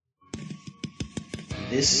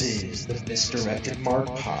This is the Misdirected Mark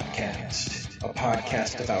Podcast, a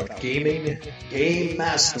podcast about gaming, game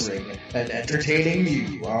mastering, and entertaining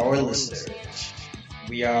you, our listeners.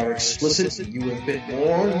 We are explicit, you have been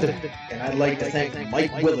warned, and I'd like to thank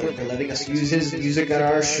Mike Willard for letting us use his music on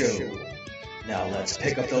our show. Now let's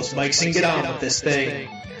pick up those mics and get on with this thing.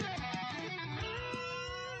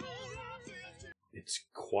 It's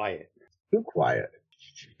quiet. Too quiet.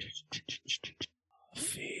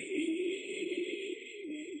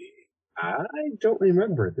 I don't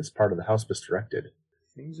remember this part of the house misdirected.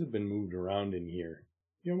 Things have been moved around in here.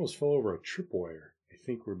 You almost fell over a tripwire. I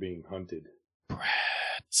think we're being hunted.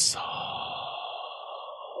 Pretzel.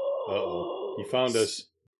 Uh-oh. He found us.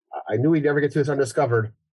 I knew we'd never get to this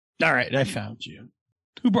undiscovered. All right, I found you.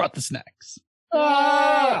 Who brought the snacks?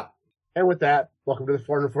 Ah! And with that, welcome to the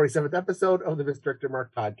 447th episode of the Misdirected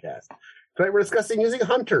Mark Podcast. Tonight we're discussing using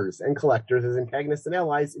hunters and collectors as antagonists and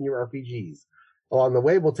allies in your RPGs. Along the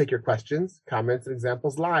way, we'll take your questions, comments, and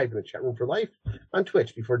examples live in the chat room for life on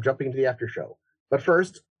Twitch before jumping into the after show. But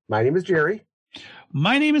first, my name is Jerry.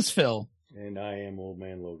 My name is Phil. And I am Old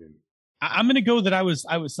Man Logan. I'm going to go that I was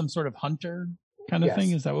some sort of hunter kind of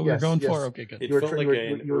thing. Is that what we're going for? Okay, good. It felt like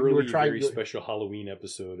an early, very special Halloween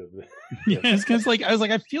episode of the. Yes, because I was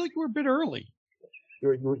like, I feel like we're a bit early.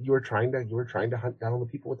 You were trying to hunt down the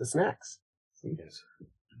people with the snacks.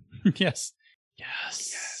 Yes.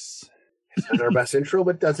 Yes. It's not our best intro,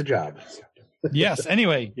 but it does a job. Yes.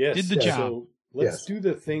 Anyway, did the job. So let's do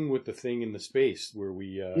the thing with the thing in the space where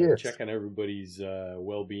we check on everybody's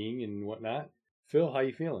well-being and whatnot. Phil, how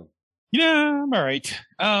you feeling? Yeah, I'm all right.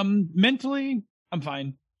 Mentally, I'm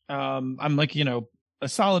fine. I'm like, a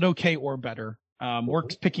solid okay or better.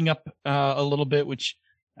 Work's picking up a little bit, which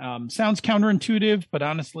sounds counterintuitive, but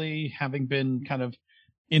honestly, having been kind of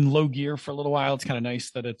in low gear for a little while, it's kind of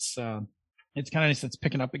nice that it's kind of nice that it's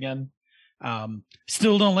picking up again.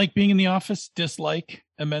 Still don't like being in the office, dislike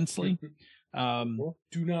immensely. Do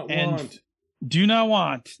not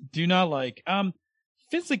like.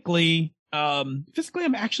 Physically, I'm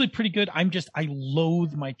actually pretty good. I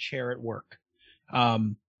loathe my chair at work.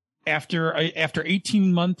 After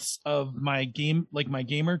 18 months of my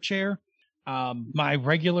gamer chair, my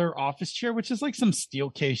regular office chair, which is like some steel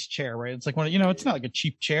case chair, right? It's like it's not like a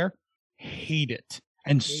cheap chair. Hate it.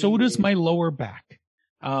 And so does my lower back.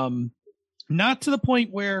 Not to the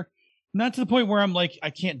point where I'm like, I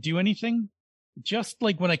can't do anything. Just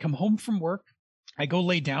like when I come home from work, I go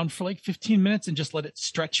lay down for like 15 minutes and just let it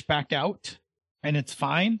stretch back out and it's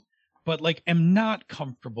fine. But like, I'm not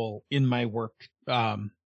comfortable in my work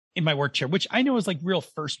chair, which I know is like real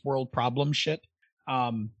first world problem shit.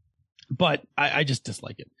 But I just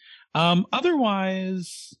dislike it.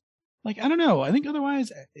 Otherwise, like, I don't know. I think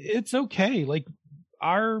otherwise it's okay. Like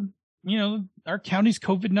our county's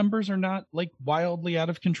COVID numbers are not like wildly out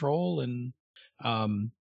of control. And,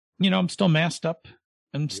 I'm still masked up.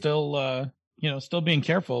 I'm still, still being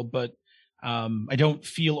careful, but, I don't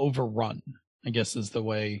feel overrun, I guess is the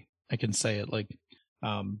way I can say it. Like,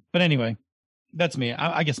 but anyway, that's me.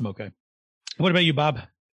 I guess I'm okay. What about you, Bob?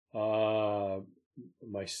 My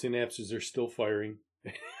synapses are still firing.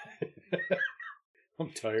 I'm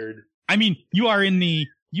tired. I mean, you are in the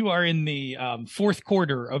fourth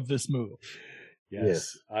quarter of this move.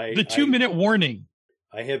 Yes. The 2-minute warning.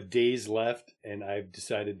 I have days left, and I've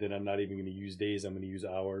decided that I'm not even going to use days. I'm going to use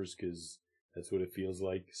hours because that's what it feels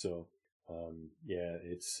like. So,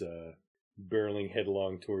 it's barreling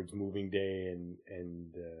headlong towards moving day, and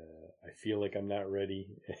I feel like I'm not ready.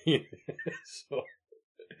 So,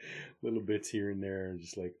 little bits here and there, and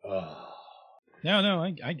just like, oh. No,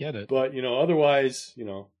 I get it. But, otherwise,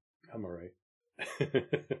 I'm all right.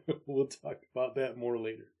 We'll talk about that more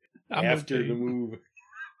later. After the move.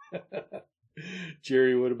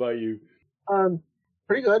 Jerry, what about you?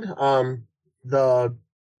 Pretty good. The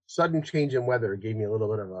sudden change in weather gave me a little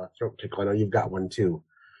bit of a throat tickle. I know you've got one too.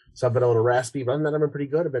 So I've been a little raspy, but other than that, I've been pretty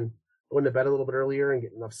good. I've been going to bed a little bit earlier and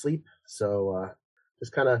getting enough sleep. So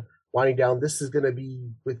just kind of winding down. This is going to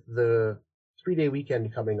be with the 3-day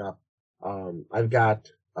weekend coming up.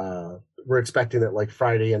 We're expecting that like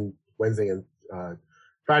Friday and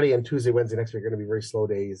Tuesday, Wednesday next week are going to be very slow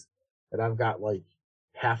days. And I've got like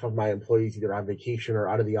half of my employees either on vacation or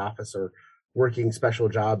out of the office or working special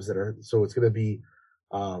jobs so it's going to be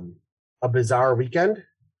a bizarre weekend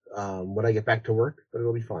when I get back to work, but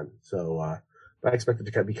it'll be fun. So, but I expect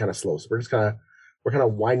it to be kind of slow. So we're kind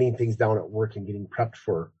of winding things down at work and getting prepped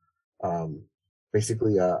for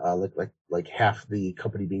basically like half the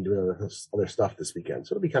company being doing other stuff this weekend.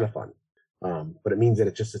 So it'll be kind of fun. But it means that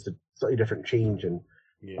it's just a slightly different change and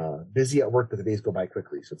busy at work, but the days go by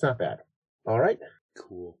quickly. So it's not bad. All right.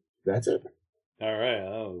 Cool. That's it. All right,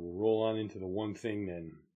 I'll roll on into the one thing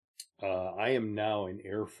then. I am now an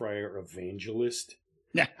air fryer evangelist.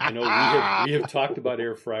 I know we have talked about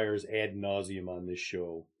air fryers ad nauseum on this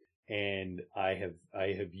show, and I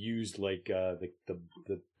have used like the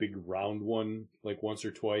big round one like once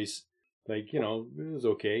or twice. Like, it was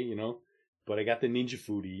okay, but I got the Ninja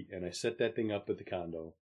Foodie and I set that thing up at the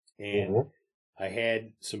condo, and I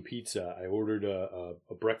had some pizza. I ordered a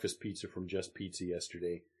breakfast pizza from Just Pizza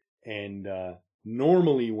yesterday, and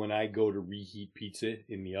normally when I go to reheat pizza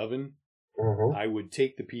in the oven, I would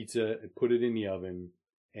take the pizza and put it in the oven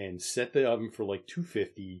and set the oven for like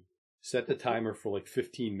 250, set the timer for like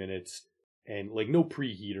 15 minutes, and like no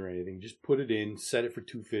preheat or anything. Just put it in, set it for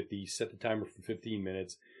 250, set the timer for 15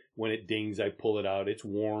 minutes. When it dings, I pull it out. It's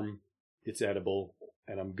warm, it's edible,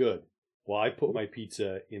 and I'm good. Well, I put my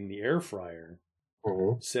pizza in the air fryer,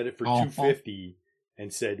 set it for 250,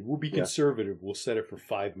 and said, we'll be conservative. We'll set it for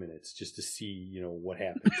 5 minutes just to see, what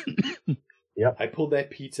happens. Yep. I pulled that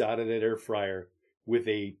pizza out of that air fryer with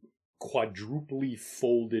a quadruply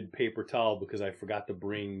folded paper towel because I forgot to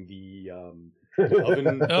bring the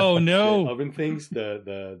oven. Oh no! The oven things.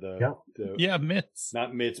 Mitts.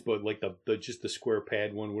 Not mitts, but like the just the square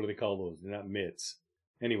pad one. What do they call those? They're not mitts.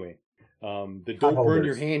 Anyway, the don't burn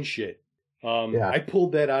your hand shit. I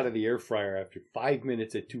pulled that out of the air fryer after 5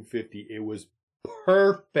 minutes at 250. It was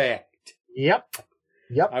perfect. Yep.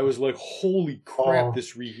 I was like, holy crap,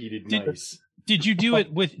 this reheated nice. Did you do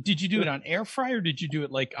it on air fry or did you do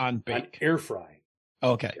it like on bake? On air fry.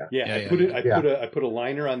 Oh, okay. I put a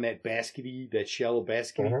liner on that that shallow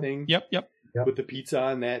baskety thing. Yep. Put the pizza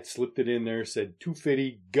on that, slipped it in there, said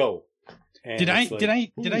 250, go. And did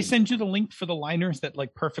I send you the link for the liners that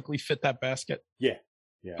like perfectly fit that basket? Yeah.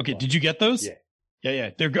 Okay, did you get those?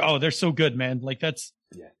 Yeah. They're so good, man. Like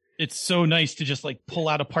it's so nice to just like pull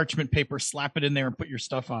out a parchment paper, slap it in there, and put your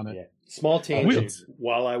stuff on it. Yeah. Small tangent.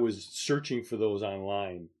 While I was searching for those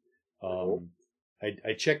online,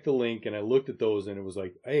 I checked the link and I looked at those, and it was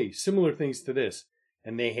like, hey, similar things to this,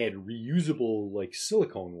 and they had reusable like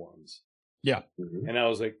silicone ones. Yeah. And I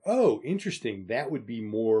was like, oh, interesting. That would be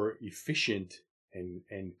more efficient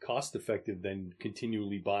and cost effective than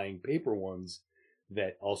continually buying paper ones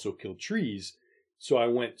that also kill trees. So I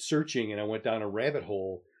went searching and I went down a rabbit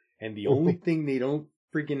hole. And the only thing they don't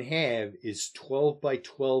freaking have is 12 by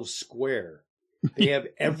 12 square. They have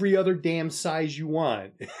every other damn size you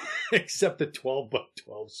want except the 12 by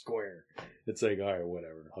 12 square. It's like, all right,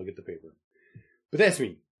 whatever. I'll get the paper. But that's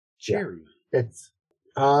me. Jerry. Yeah. It's,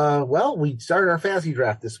 we started our fantasy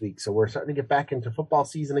draft this week, so we're starting to get back into football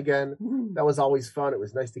season again. That was always fun. It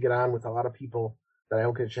was nice to get on with a lot of people that I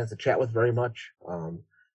don't get a chance to chat with very much.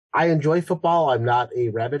 I enjoy football. I'm not a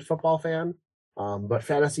rabid football fan. But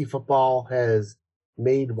fantasy football has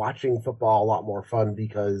made watching football a lot more fun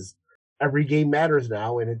because every game matters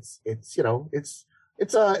now, and it's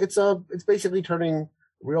basically turning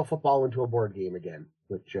real football into a board game again.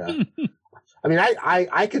 Which I mean,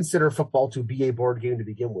 I consider football to be a board game to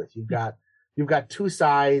begin with. You've got two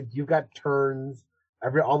sides, you've got turns.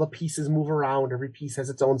 All the pieces move around. Every piece has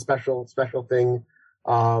its own special thing.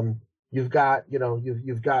 You've got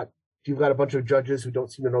a bunch of judges who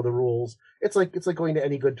don't seem to know the rules. It's like going to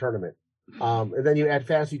any good tournament. And then you add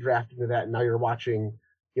fantasy draft into that, and now you're watching,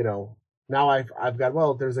 now I've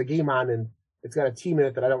got, there's a game on and it's got a team in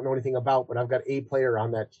it that I don't know anything about, but I've got a player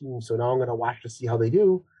on that team. So now I'm going to watch to see how they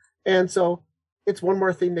do. And so it's one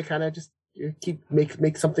more thing to kind of just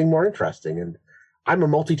make something more interesting. And I'm a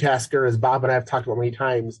multitasker, as Bob and I have talked about many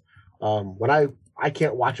times. When I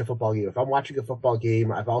can't watch a football game. If I'm watching a football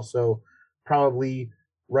game, I've also probably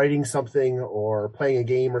writing something or playing a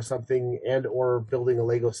game or something and or building a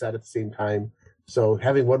Lego set at the same time. So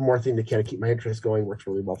having one more thing to kind of keep my interest going works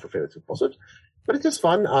really well for fantasy football. So, but it's just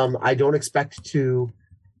fun. I don't expect to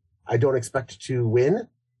win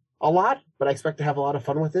a lot, but I expect to have a lot of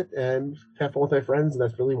fun with it and have fun with my friends, and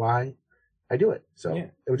that's really why I do it. So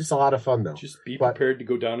It was just a lot of fun, though. Just be prepared to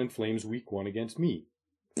go down in flames week 1 against me.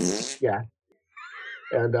 Yeah.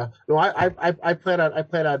 And no, I plan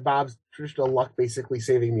on Bob's traditional luck basically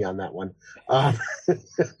saving me on that one.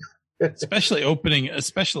 Especially opening.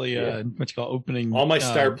 All my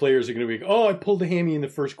star players are going to be, I pulled a hammy in the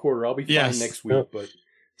first quarter. I'll be fine next week. But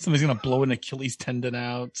somebody's going to blow an Achilles tendon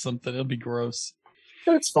out. Something. It'll be gross.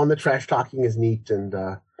 But it's fun. The trash talking is neat, and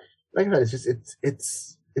like I said,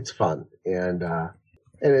 it's fun, and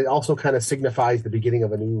it also kind of signifies the beginning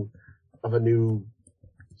of a new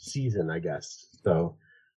season, I guess. So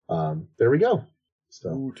there we go.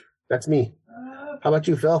 So that's me. How about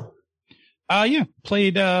you, Phil?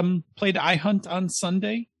 Played iHunt on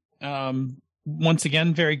Sunday. Once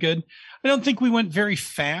again, very good. I don't think we went very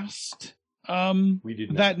fast. We did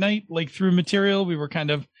not. that night, like through material. We were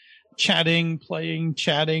kind of chatting, playing,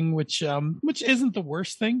 chatting, which isn't the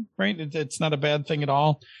worst thing, right? It's not a bad thing at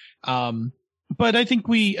all. But I think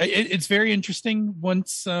it's very interesting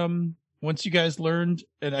once you guys learned,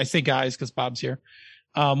 and I say guys because Bob's here.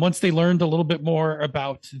 Once they learned a little bit more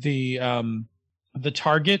about the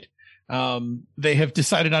target, they have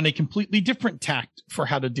decided on a completely different tact for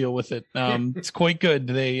how to deal with it. It's quite good.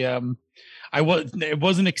 I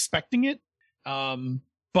wasn't expecting it.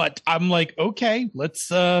 But I'm like, okay, let's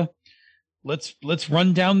run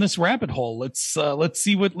down this rabbit hole. Let's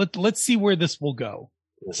see where this will go.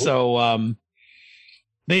 Mm-hmm. So,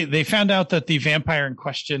 they found out that the vampire in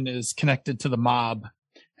question is connected to the mob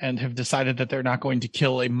and have decided that they're not going to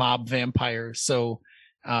kill a mob vampire. So,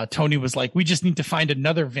 Tony was like, we just need to find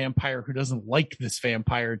another vampire who doesn't like this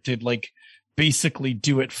vampire to like basically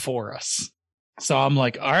do it for us. So I'm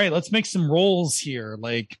like, all right, let's make some rolls here.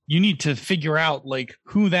 Like, you need to figure out like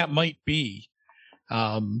who that might be.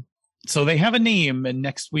 So they have a name, and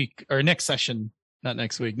next session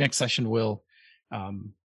we'll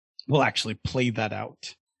actually play that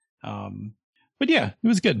out. But yeah, it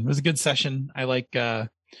was good. It was a good session. I'm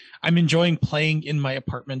enjoying playing in my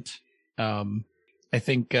apartment. I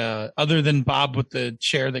think, other than Bob with the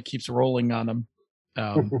chair that keeps rolling on him,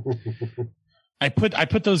 I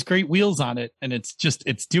put those great wheels on it, and it's just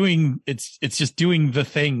doing the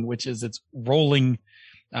thing, which is it's rolling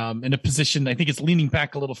in a position. I think it's leaning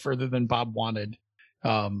back a little further than Bob wanted,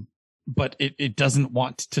 but it doesn't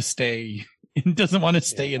want to stay. It doesn't want to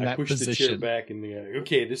stay in that position. I push the chair back and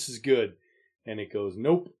okay, this is good, and it goes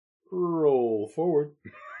nope, roll forward.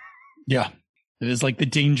 Yeah, it is like the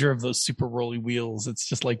danger of those super rolly wheels. It's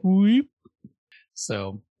just like whoop.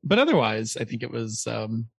 So, but otherwise, I think it was.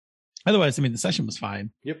 Otherwise, I mean, the session was fine.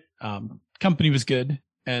 Yep. Company was good,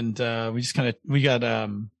 and we got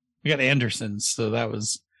Anderson's, so that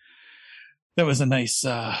was a nice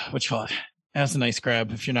what you call it? That was a nice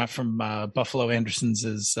grab. If you're not from Buffalo, Anderson's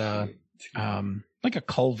is like a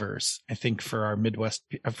Culver's, I think, for our Midwest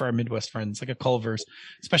friends, like a Culver's,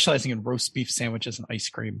 specializing in roast beef sandwiches and ice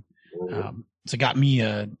cream. So got me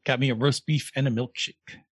a roast beef and a milkshake.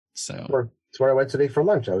 So. That's where I went today for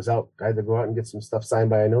lunch. I had to go out and get some stuff signed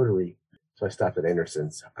by a notary. So I stopped at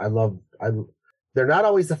Anderson's. They're not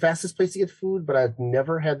always the fastest place to get food, but I've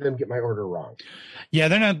never had them get my order wrong. Yeah,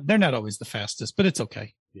 they're not always the fastest, but it's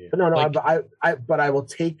okay. Yeah. But no, but I will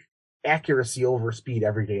take accuracy over speed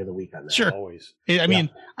every day of the week on that. Sure. Always. I mean,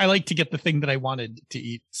 I like to get the thing that I wanted to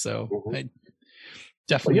eat. So I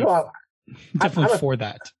definitely, definitely for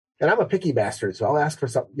that. And I'm a picky bastard, so I'll ask for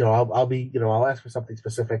something, I'll ask for something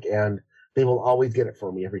specific, and they will always get it for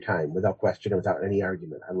me every time without question and without any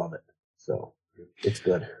argument. I love it. So it's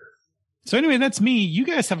good. So anyway, that's me. You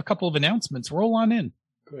guys have a couple of announcements. Roll on in.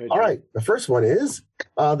 Go ahead, all right. The first one is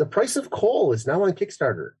The Price of Coal is now on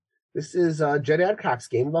Kickstarter. This is Jed Adcock's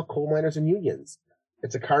game about coal miners and unions.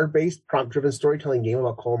 It's a card-based, prompt-driven storytelling game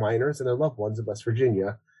about coal miners and their loved ones in West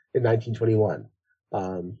Virginia in 1921.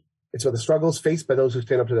 It's about the struggles faced by those who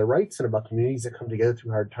stand up to their rights and about communities that come together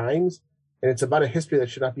through hard times. And it's about a history that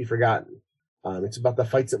should not be forgotten. It's about the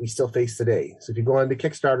fights that we still face today. So if you go on to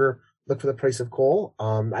Kickstarter, look for The Price of Coal.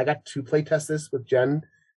 I got to play test this with Jen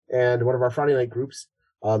and one of our Friday night groups.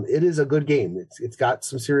 It is a good game. It's got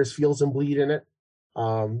some serious feels and bleed in it.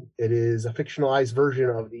 It is a fictionalized version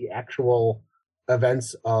of the actual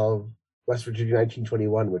events of West Virginia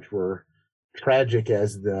 1921, which were tragic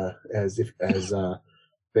as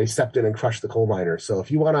they stepped in and crushed the coal miners. So if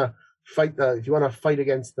you want to fight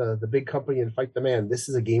against the big company and fight the man, this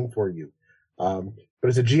is a game for you. But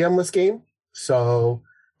it's a GM-less game, so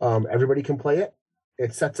everybody can play it.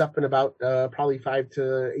 It sets up in about probably 5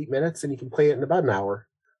 to 8 minutes, and you can play it in about an hour.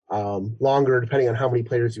 Longer, depending on how many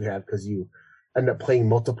players you have, because you end up playing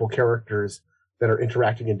multiple characters that are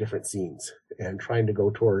interacting in different scenes and trying to go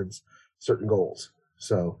towards certain goals.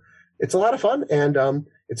 So it's a lot of fun, and I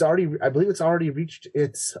believe it's already reached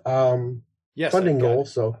its funding goal.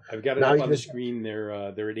 So I've got it up on the screen. They're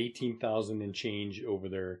at 18,000 and change over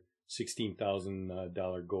their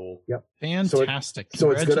 $16,000 goal. Yep, fantastic!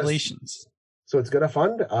 Congratulations. So it's gonna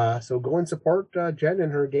fund. So go and support Jen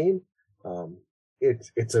and her game.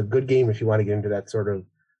 It's a good game if you want to get into that sort of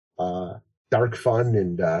dark fun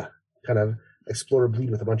and kind of explore and bleed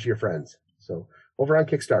with a bunch of your friends. So over on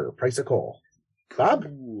Kickstarter, Price of Coal. Bob?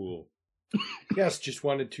 Cool. Yes, just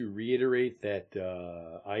wanted to reiterate that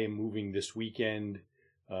I am moving this weekend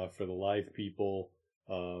for the live people.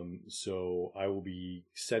 So I will be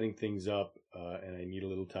setting things up and I need a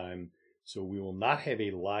little time. So we will not have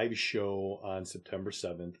a live show on September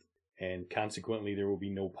 7th. and consequently there will be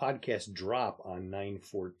no podcast drop on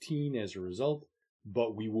 9/14 as a result,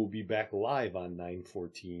 but we will be back live on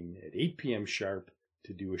 9/14 at 8 p.m. sharp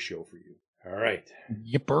to do a show for you. All right.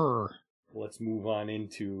 Yipper. Let's move on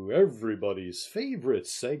into everybody's favorite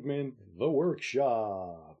segment, the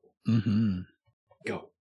workshop. Mm-hmm. Go.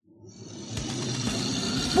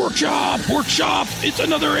 Workshop! It's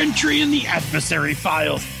another entry in the adversary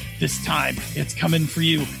files. This time, it's coming for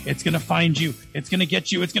you. It's going to find you. It's going to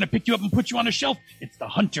get you. It's going to pick you up and put you on a shelf. It's the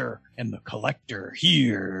hunter and the collector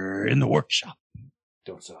here in the workshop.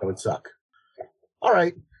 Don't suck. That would suck. All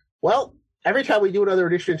right. Well, every time we do another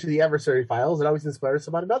addition to the adversary files, it always inspires us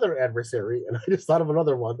about another adversary. And I just thought of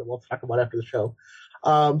another one that we'll talk about after the show.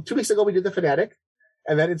 2 weeks ago, we did the Fanatic,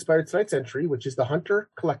 and that inspired tonight's entry, which is the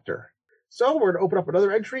Hunter Collector. So we're going to open up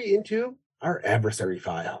another entry into our adversary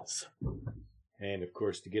files. And of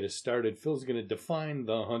course, to get us started, Phil's going to define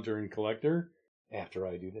the hunter and collector after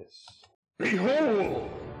I do this. Behold!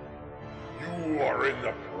 You are in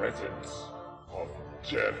the presence of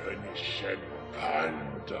Definition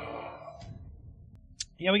Panda.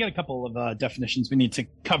 Yeah, we got a couple of definitions we need to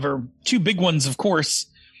cover. 2 big ones, of course.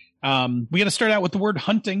 We got to start out with the word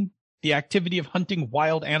hunting, the activity of hunting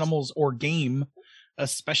wild animals or game,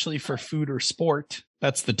 especially for food or sport.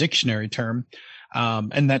 That's the dictionary term.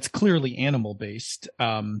 And that's clearly animal based,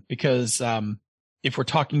 because if we're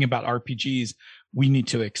talking about RPGs, we need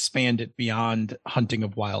to expand it beyond hunting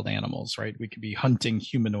of wild animals, right? We could be hunting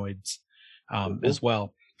humanoids as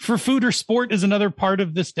well. For food or sport is another part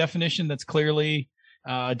of this definition that's clearly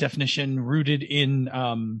a definition rooted in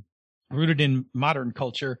modern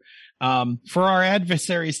culture. For our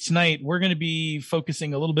adversaries tonight, we're going to be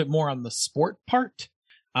focusing a little bit more on the sport part.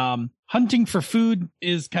 Hunting for food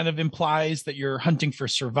is kind of implies that you're hunting for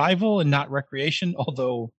survival and not recreation.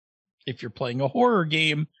 Although if you're playing a horror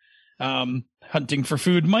game, hunting for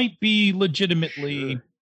food might be legitimately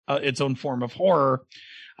its own form of horror.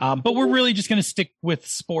 But we're really just going to stick with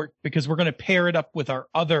sport because we're going to pair it up with our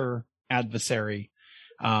other adversary.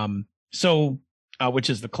 Which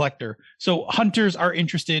is the collector. So hunters are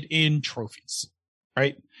interested in trophies,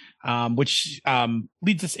 right? Which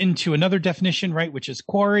leads us into another definition, right? Which is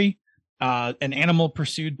quarry, an animal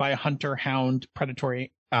pursued by a hunter, hound,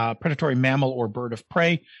 predatory mammal, or bird of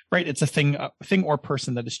prey, right? It's a thing or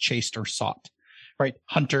person that is chased or sought, right?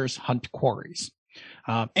 Hunters hunt quarries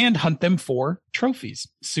and hunt them for trophies,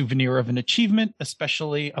 souvenir of an achievement,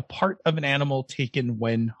 especially a part of an animal taken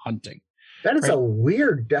when hunting. That is right? a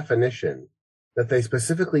weird definition that they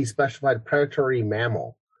specifically specified predatory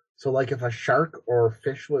mammal. So, like, if a shark or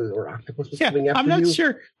fish or octopus was coming after you, I'm not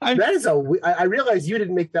sure. That is I realize you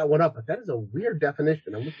didn't make that one up, but that is a weird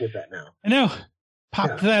definition. I'm looking at that now. I know.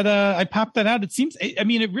 I popped that out. It seems. I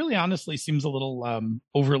mean, it really, honestly, seems a little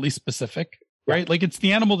overly specific, right? Like it's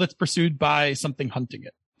the animal that's pursued by something hunting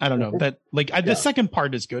it. I don't know that. The second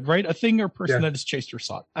part is good, right? A thing or person that is chased or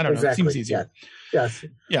sought. I don't know. It seems easier. Yes.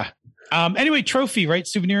 Yeah. Anyway, trophy, right?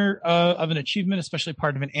 Souvenir of an achievement, especially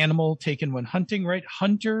part of an animal taken when hunting, right?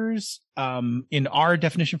 Hunters, in our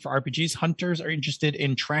definition for RPGs, hunters are interested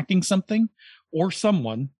in tracking something or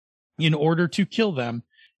someone in order to kill them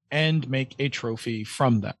and make a trophy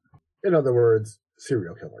from them. In other words,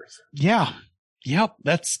 serial killers. Yeah. Yep.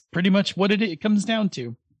 That's pretty much what it comes down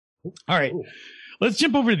to. All right. Ooh. Let's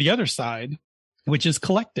jump over to the other side, which is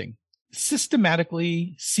collecting.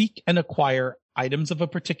 Systematically seek and acquire items of a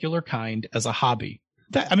particular kind as a hobby.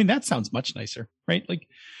 That sounds much nicer, right?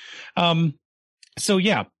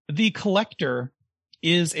 The collector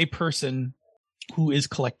is a person who is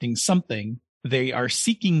collecting something. They are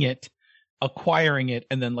seeking it, acquiring it,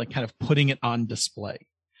 and then kind of putting it on display.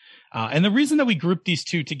 And the reason that we group these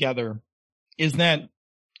two together is that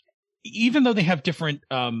even though they have different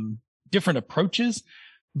approaches,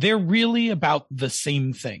 they're really about the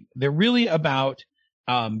same thing. They're really about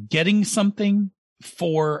getting something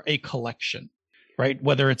for a collection, right?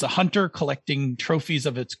 Whether it's a hunter collecting trophies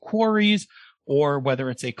of its quarries, or whether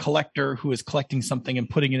it's a collector who is collecting something and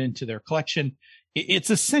putting it into their collection, it's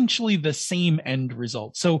essentially the same end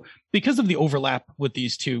result. So because of the overlap with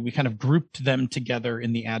these two, we kind of grouped them together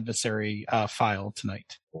in the adversary file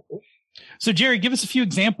tonight. So Jerry, give us a few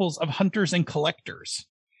examples of hunters and collectors.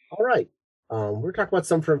 All right. We're talking about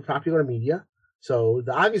some from popular media. So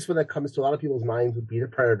the obvious one that comes to a lot of people's minds would be the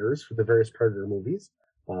Predators for the various Predator movies.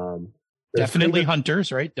 Definitely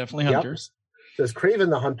hunters, right? Definitely hunters. There's Kraven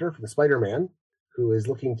the Hunter from Spider-Man, who is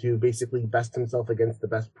looking to basically best himself against the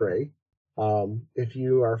best prey. If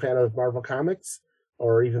you are a fan of Marvel Comics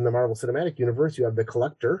or even the Marvel Cinematic Universe, you have the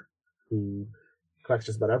Collector, who collects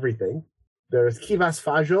just about everything. There's Kivas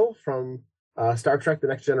Fajo from Star Trek The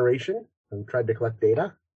Next Generation, who tried to collect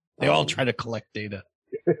data. They all try to collect data.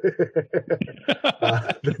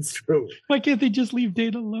 That's true. Why can't they just leave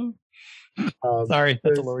data alone? Sorry,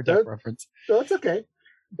 that's a lower deck reference. No, it's okay.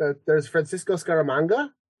 There's Francisco Scaramanga,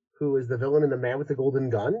 who is the villain in The Man with the Golden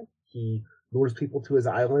Gun. He lures people to his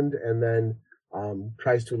island and then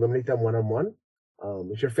tries to eliminate them one-on-one.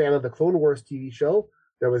 If you're a fan of the Clone Wars TV show,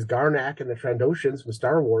 there was Garnak and the Trandoshans from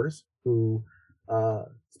Star Wars who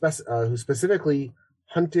specifically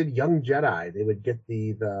hunted young Jedi. They would get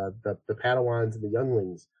the Padawans and the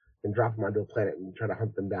younglings and drop them onto a planet and try to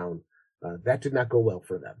hunt them down. That did not go well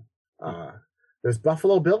for them. There's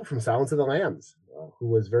Buffalo Bill from Silence of the Lambs, who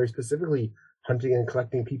was very specifically hunting and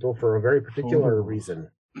collecting people for a very particular reason.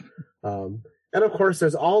 And of course,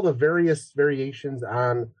 there's all the various variations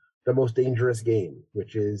on the Most Dangerous Game,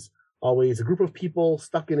 which is always a group of people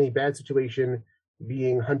stuck in a bad situation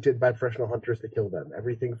being hunted by professional hunters to kill them.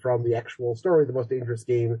 Everything from the actual story, The Most Dangerous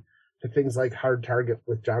Game, to things like Hard Target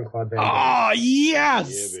with Jean-Claude Van Damme. Oh,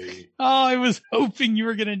 yes! Yeah, I was hoping you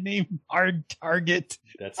were going to name Hard Target.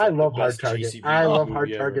 I love Hard Target. I love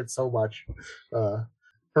Hard Target so much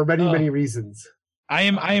for many reasons. I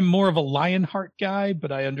am more of a Lionheart guy,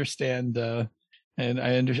 but I understand and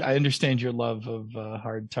I understand your love of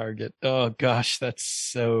Hard Target. Oh gosh, that's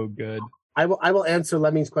so good. I will answer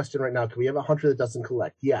Lemming's question right now. Can we have a hunter that doesn't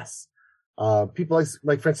collect? Yes. People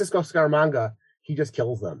like Francisco Scaramanga, he just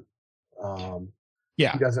kills them. He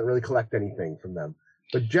doesn't really collect anything from them.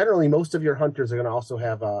 But generally, most of your hunters are going to also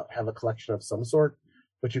have a collection of some sort.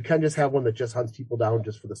 But you can just have one that just hunts people down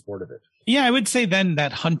just for the sport of it. Yeah, I would say then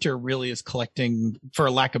that hunter really is collecting, for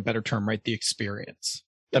a lack of a better term, right, the experience,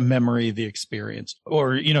 the memory, the experience,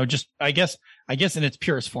 or just I guess in its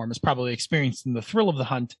purest form is probably experiencing the thrill of the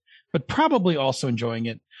hunt, but probably also enjoying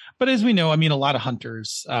it. But as we know, I mean, a lot of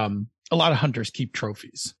hunters keep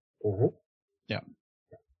trophies. Mm-hmm. Yeah.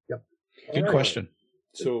 Yep. Good question.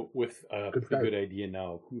 So with a pretty good idea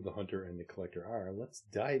now of who the hunter and the collector are, let's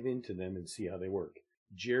dive into them and see how they work.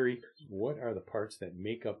 Jerry, what are the parts that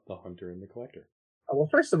make up the hunter and the collector? Well,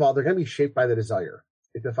 first of all, they're going to be shaped by the desire.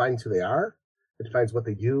 It defines who they are. It defines what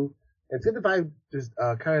they do. And it's going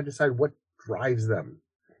to kind of decide what drives them.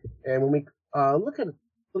 And when we look at it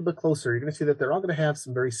a little bit closer, you're going to see that they're all going to have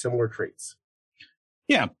some very similar traits.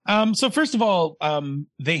 Yeah. So first of all,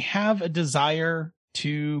 they have a desire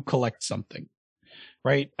to collect something,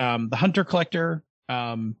 right? The hunter-collector.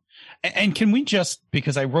 And can we just,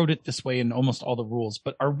 because I wrote it this way in almost all the rules,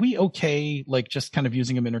 but are we okay, like just kind of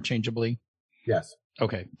using them interchangeably? Yes.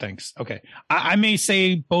 Okay, thanks. Okay. I may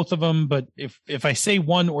say both of them, but if I say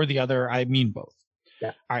one or the other, I mean both.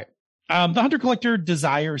 Yeah. All right. The hunter-collector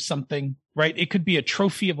desires something, right? It could be a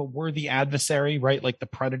trophy of a worthy adversary, right? Like the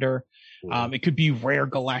Predator. It could be rare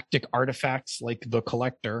galactic artifacts like the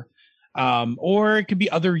Collector. Or it could be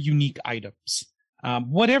other unique items.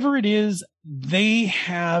 Whatever it is, they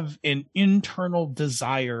have an internal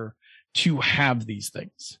desire to have these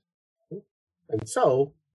things. And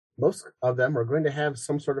so most of them are going to have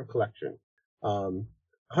some sort of collection.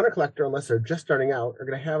 Hunter-collector, unless they're just starting out, are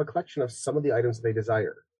going to have a collection of some of the items that they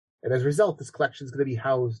desire. And as a result, this collection is going to be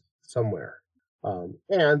housed somewhere. And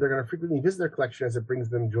they're going to frequently visit their collection as it brings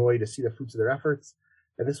them joy to see the fruits of their efforts.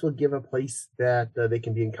 And this will give a place that they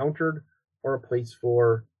can be encountered, or a place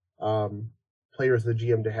for players of the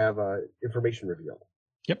GM to have information revealed.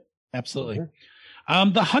 Yep, absolutely.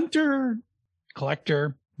 Mm-hmm. The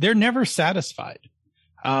hunter-collector, they're never satisfied.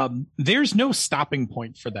 There's no stopping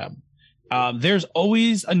point for them. There's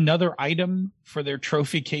always another item for their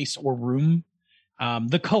trophy case or room.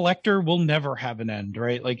 The collector will never have an end,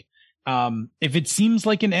 right? Like, if it seems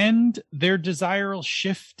like an end, their desire will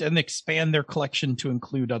shift and expand their collection to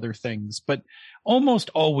include other things. But almost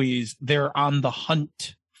always they're on the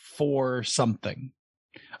hunt for something,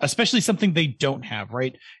 especially something they don't have,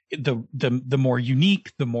 right? The more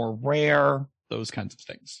unique, the more rare, those kinds of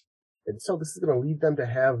things. And so this is going to lead them to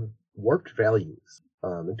have warped values.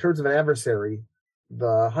 In terms of an adversary,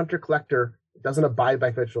 the hunter-collector doesn't abide by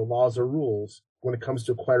conventional laws or rules when it comes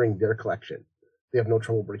to acquiring their collection. They have no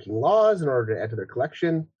trouble breaking laws in order to add to their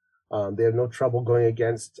collection. They have no trouble going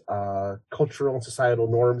against cultural and societal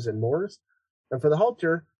norms and mores. And for the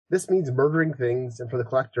hunter, this means murdering things, and for the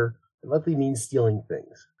collector, it likely means stealing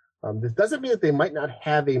things. This doesn't mean that they might not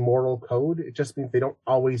have a moral code. It just means they don't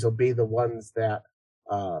always obey the ones that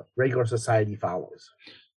regular society follows.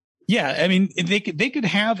 Yeah, I mean, they could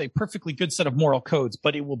have a perfectly good set of moral codes,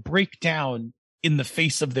 but it will break down in the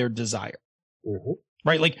face of their desire. Mm-hmm.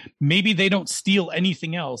 Right? Like, maybe they don't steal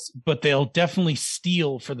anything else, but they'll definitely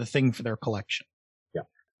steal for the thing for their collection. Yeah.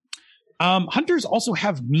 Hunters also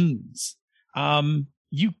have means.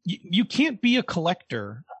 you can't be a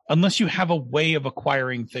collector unless you have a way of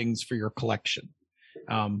acquiring things for your collection.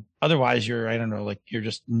 Otherwise you're, I don't know, like you're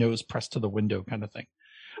just nose pressed to the window kind of thing.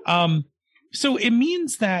 So it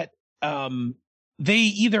means that they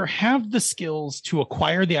either have the skills to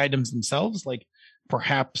acquire the items themselves, like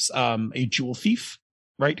perhaps a jewel thief,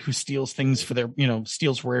 right, who steals things for their,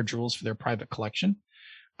 steals rare jewels for their private collection,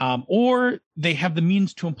 or they have the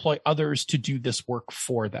means to employ others to do this work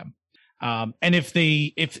for them. And if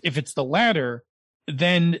it's the latter,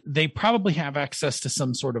 then they probably have access to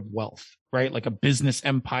some sort of wealth, right, like a business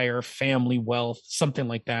empire, family wealth, something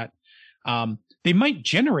like that. They might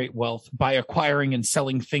generate wealth by acquiring and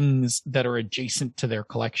selling things that are adjacent to their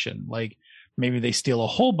collection. Like maybe they steal a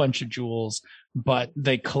whole bunch of jewels, but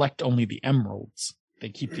they collect only the emeralds. They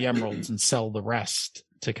keep the emeralds and sell the rest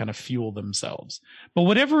to kind of fuel themselves. But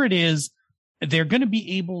whatever it is, they're going to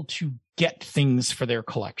be able to get things for their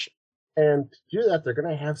collection. And to do that, they're going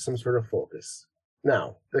to have some sort of focus.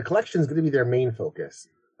 Now, the collection is going to be their main focus,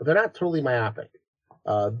 but they're not totally myopic.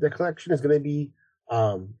 Their collection is going to be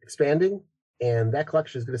expanding, and that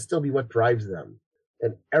collection is going to still be what drives them.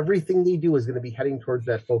 And everything they do is going to be heading towards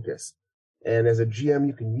that focus. And as a GM,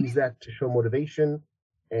 you can use that to show motivation.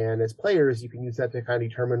 And as players, you can use that to kind of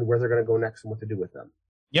determine where they're going to go next and what to do with them.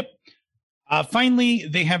 Yep. Finally,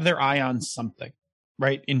 they have their eye on something,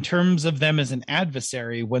 right? In terms of them as an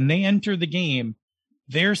adversary, when they enter the game,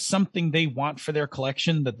 there's something they want for their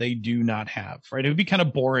collection that they do not have, right? It would be kind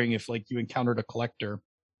of boring if like you encountered a collector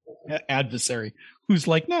adversary who's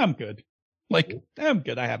like, no, I'm good. Like, I'm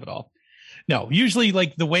good. I have it all. No, usually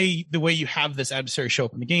like the way you have this adversary show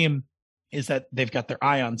up in the game is that they've got their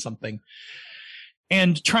eye on something,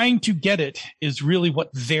 and trying to get it is really what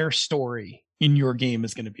their story in your game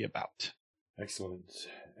is going to be about.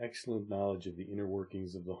 Excellent knowledge of the inner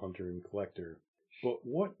workings of the hunter and collector. But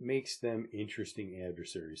what makes them interesting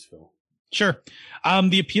adversaries, Phil? Sure.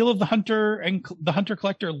 The appeal of the hunter and the hunter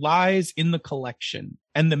collector lies in the collection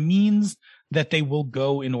and the means that they will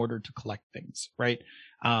go in order to collect things, right?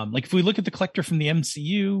 Like if we look at the collector from the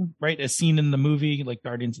MCU, right, as seen in the movie, like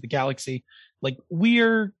Guardians of the Galaxy, like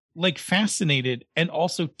we're like fascinated and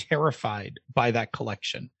also terrified by that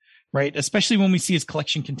collection, right? Especially when we see his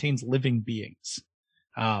collection contains living beings.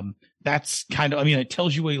 That's kind of, I mean, it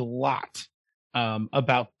tells you a lot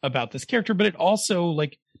about this character, but it also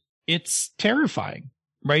like it's terrifying,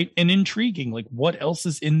 right? And intriguing. Like what else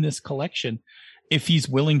is in this collection if he's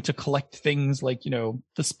willing to collect things like, the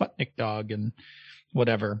Sputnik dog and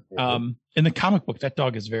whatever. In the comic book, that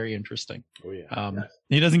dog is very interesting. Oh yeah.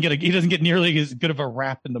 He doesn't get nearly as good of a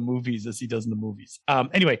rap in the movies as he does in the movies.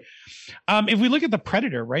 Anyway, if we look at the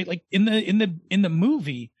Predator, right? Like in the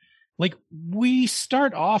movie, like we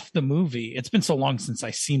start off the movie. It's been so long since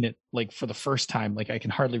I've seen it, like for the first time, like I can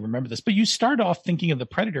hardly remember this, but you start off thinking of the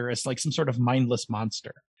Predator as like some sort of mindless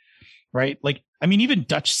monster, right? Like, I mean, even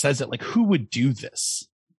Dutch says it, like, who would do this?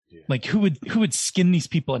 Yeah. Like who would skin these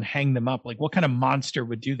people and hang them up? Like what kind of monster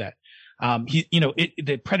would do that?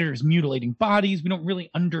 The Predator's mutilating bodies. We don't really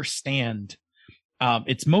understand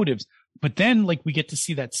its motives, but then like we get to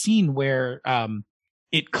see that scene where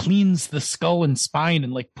it cleans the skull and spine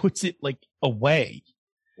and like puts it like away.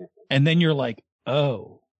 And then you're like,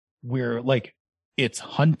 oh, we're like, it's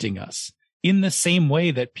hunting us in the same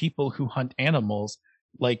way that people who hunt animals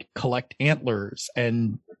like collect antlers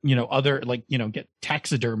and, other like, get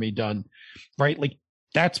taxidermy done, right? Like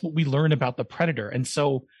that's what we learn about the Predator. And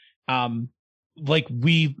so, like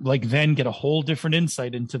we like then get a whole different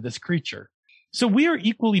insight into this creature. So we are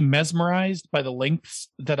equally mesmerized by the lengths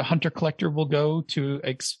that a hunter collector will go to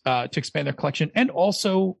expand their collection, and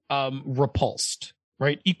also repulsed,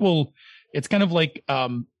 right? It's kind of like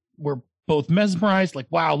we're both mesmerized, like,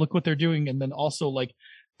 wow, look what they're doing. And then also like,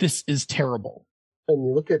 this is terrible. And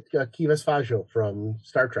you look at Kivas Fajo from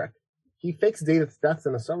Star Trek. He fakes Data's death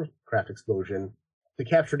in a Starcraft explosion to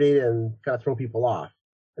capture Data and kind of throw people off.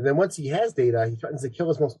 And then once he has Data, he threatens to kill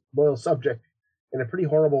his most loyal subject in a pretty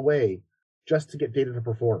horrible way just to get Data to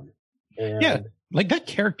perform. And yeah, like that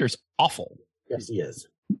character's awful. Yes, he is.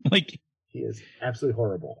 Like he is absolutely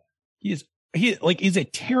horrible. He is a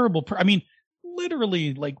terrible I mean,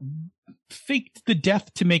 literally like faked the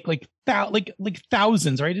death to make like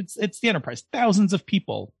thousands, right? It's the Enterprise. Thousands of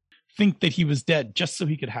people think that he was dead just so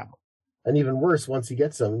he could have him. And even worse, once he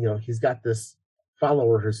gets him, he's got this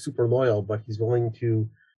follower who's super loyal, but he's willing to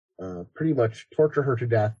pretty much torture her to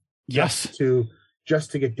death. Yes.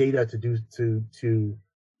 Just to get Data to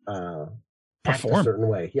perform a certain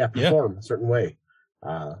way. Yeah, perform a certain way.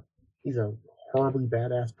 He's a horribly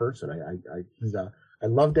badass person. I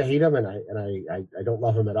love to hate him, and I don't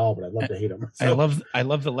love him at all, but I love to hate him. So, I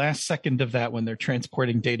love the last second of that when they're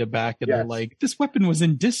transporting Data back, and they're Yes. like, "This weapon was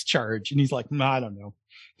in discharge," and he's like, "No, I don't know."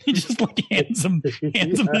 He just like hands him,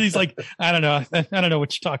 and he's like, "I don't know, I don't know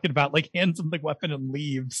what you're talking about." Like hands him the weapon and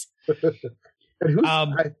leaves.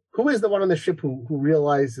 And who is the one on the ship who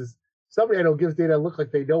realizes somebody I know gives Data a look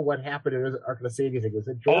like they know what happened and aren't going to say anything? Was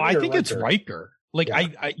it Jordan I or think it's Riker? Riker. Like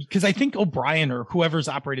Yeah. because I think O'Brien or whoever's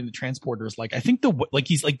operating the transporter is like, I think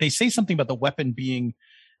he's like, they say something about the weapon being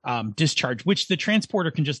discharged, which the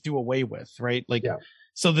transporter can just do away with, right? Like, Yeah.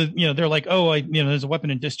 so they're like, oh, there's a weapon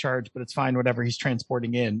in discharge, but it's fine, whatever he's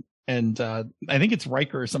transporting in. And I think it's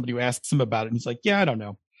Riker or somebody who asks him about it, and he's like, yeah, I don't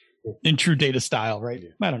know, in true Data style, right? Yeah.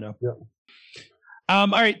 I don't know. Yeah. All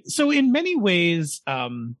right. So in many ways,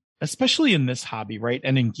 especially in this hobby, right,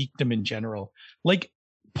 and in geekdom in general, like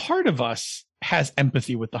part of us has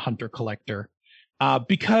empathy with the hunter collector,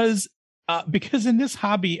 because in this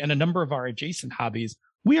hobby and a number of our adjacent hobbies,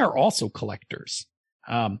 we are also collectors.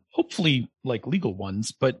 Hopefully like legal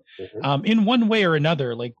ones, but in one way or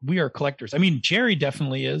another, like we are collectors. I mean, Jerry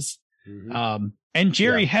definitely is. And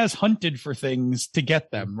Jerry has hunted for things to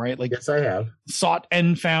get them, right? Like, yes, I have sought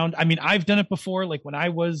and found. I mean, I've done it before. Like when I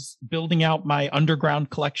was building out my underground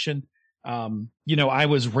collection, I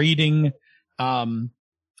was raiding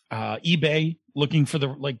eBay looking for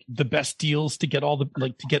the best deals to get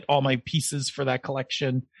all my pieces for that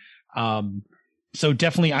collection. So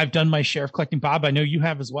definitely I've done my share of collecting. Bob, I know you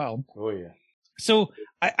have as well. Oh yeah. So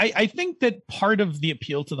I think that part of the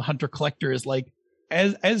appeal to the hunter collector is like,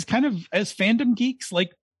 as fandom geeks,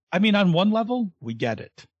 like, I mean, on one level, we get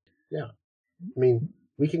it. Yeah. I mean,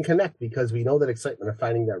 we can connect because we know that excitement of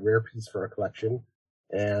finding that rare piece for a collection,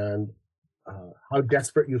 and how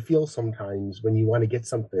desperate you feel sometimes when you want to get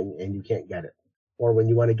something and you can't get it, or when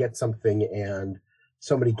you want to get something and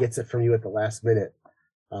somebody gets it from you at the last minute.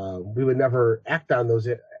 We would never act on those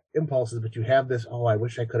impulses, but you have this, oh, I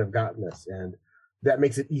wish I could have gotten this. And that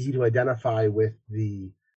makes it easy to identify with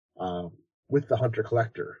the hunter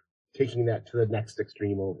collector, taking that to the next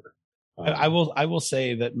extreme over. I will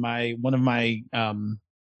say that one of my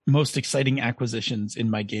most exciting acquisitions in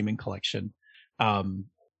my gaming collection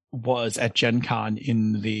was at Gen Con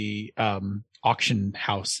in the auction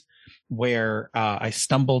house, where I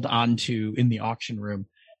stumbled onto, in the auction room,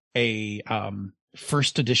 a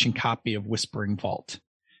first edition copy of Whispering Vault.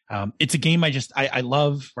 It's a game I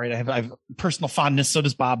love, right? I have personal fondness, so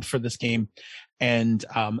does Bob, for this game. And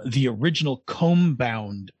the original comb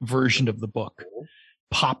bound version of the book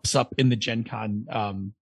pops up in the Gen Con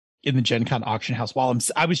auction house while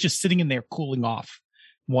I was just sitting in there cooling off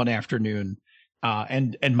one afternoon.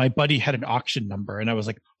 And my buddy had an auction number, and I was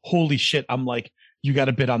like, holy shit. I'm like, you got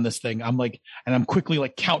to bid on this thing. I'm like, and I'm quickly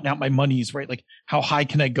like counting out my monies, right? Like, how high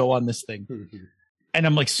can I go on this thing? And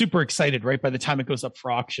I'm like super excited, right? By the time it goes up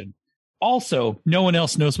for auction. Also, no one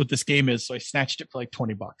else knows what this game is, so I snatched it for like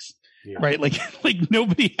 $20, right? Like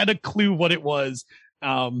nobody had a clue what it was,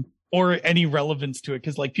 or any relevance to it,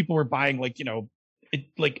 because like people were buying like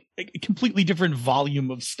like a completely different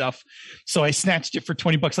volume of stuff. So I snatched it for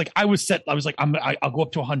 $20. Like I was set. I was like, I'll go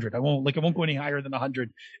up to 100. I won't go any higher than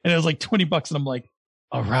 100. And it was like $20, and I'm like,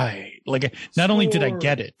 all right. Like not only did I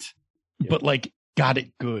get it, but like got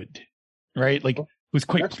it good, right? Like was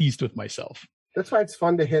quite pleased with myself. That's why it's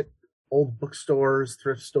fun to hit old bookstores,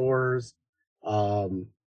 thrift stores, the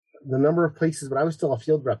number of places, when I was still a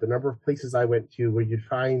field rep, the number of places I went to where you'd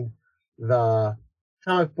find the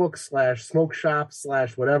comic book / smoke shop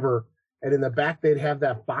 / whatever, and in the back they'd have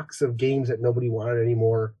that box of games that nobody wanted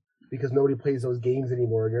anymore because nobody plays those games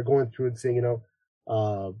anymore. And you're going through and saying,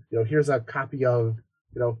 here's a copy of,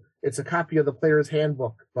 it's a copy of the player's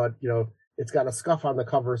handbook, but it's got a scuff on the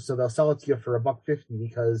cover, so they'll sell it to you for $1.50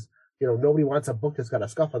 because nobody wants a book that's got a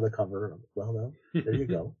scuff on the cover. Well, no, there you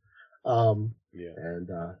go.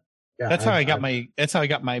 That's how I got my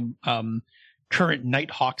current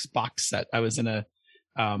Nighthawks box set. I was in a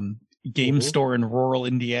game store in rural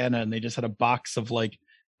Indiana, and they just had a box of like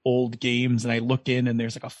old games, and I look in and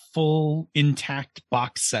there's like a full intact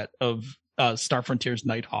box set of Star Frontiers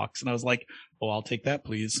Nighthawks, and I was like, oh, I'll take that,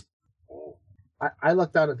 please. I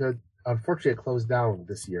looked out at unfortunately it closed down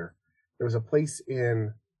this year. There was a place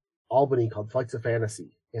in Albany called Flights of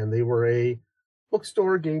Fantasy, and they were a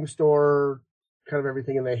bookstore, game store, kind of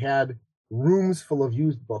everything, and they had rooms full of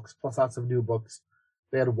used books plus lots of new books.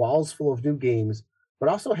 They had walls full of new games, but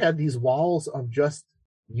also had these walls of just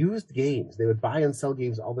used games. They would buy and sell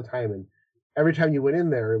games all the time, and every time you went in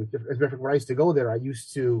there, it was different. When I used to go there, I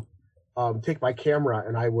used to take my camera,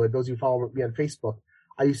 and I would, those of you who follow me on Facebook,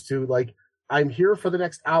 I used to I'm here for the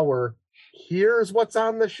next hour. here's what's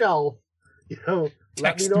on the shelf. Let me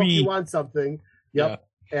Text know if me. you want something. Yep.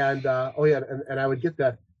 And and I would get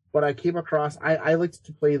that. But I came across I liked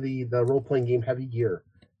to play the role playing game Heavy Gear,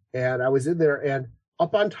 and I was in there, and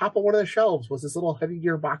up on top of one of the shelves was this little Heavy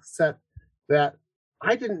Gear box set that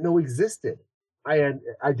I didn't know existed. I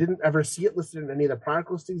didn't ever see it listed in any of the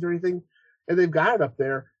product listings or anything, and they've got it up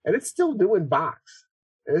there, and it's still new in box,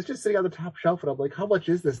 and it's just sitting on the top shelf. And I'm like, how much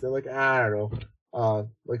is this? They're like, I don't know,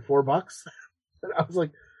 like $4. And I was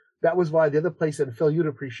like, that was why the other place, and Phil, you'd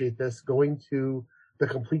appreciate this, going to the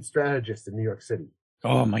Complete Strategist in New York City.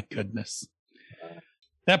 Oh my goodness.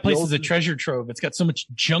 That place is a treasure trove. It's got so much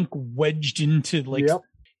junk wedged into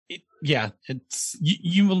it's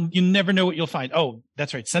you never know what you'll find. Oh,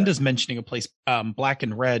 that's right. Senda's mentioning a place, Black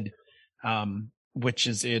and Red, which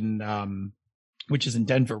is in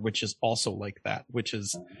Denver, which is also like that, which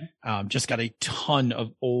is just got a ton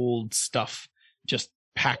of old stuff just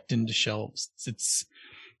packed into shelves.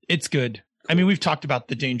 It's good. I mean, we've talked about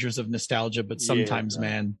the dangers of nostalgia, but sometimes,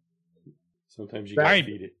 man, sometimes you gotta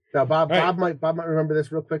feed it. Now, Bob might remember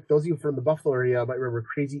this real quick. Those of you from the Buffalo area might remember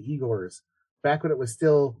Crazy Igor's, back when it was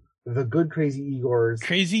still the good Crazy Igor's.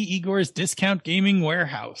 Crazy Igor's Discount Gaming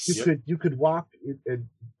Warehouse. You could walk. You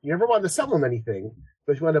never wanted to sell them anything,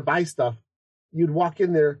 but if you wanted to buy stuff, you'd walk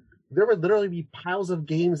in there. There would literally be piles of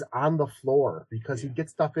games on the floor because he'd get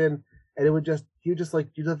stuff in, and it would you'd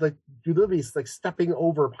literally like stepping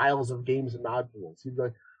over piles of games and modules. You'd be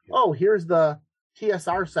like, oh, here's the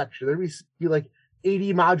TSR section. There'd be like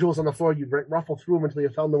 80 modules on the floor. You'd ruffle through them until you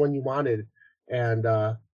found the one you wanted, and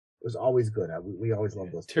it was always good. We always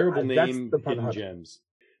loved those. Terrible name, Hidden Gems.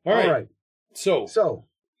 All right. So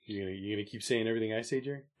you gonna keep saying everything I say,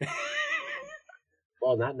 Jerry?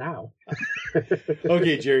 Well, not now.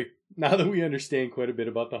 Okay, Jerry. Now that we understand quite a bit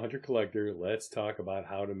about the Hunter Collector, let's talk about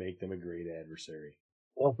how to make them a great adversary.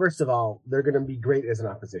 Well, first of all, they're going to be great as an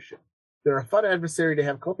opposition. They're a fun adversary to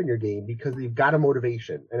have co-op in your game because they've got a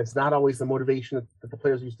motivation, and it's not always the motivation that the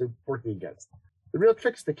players are used to working against. The real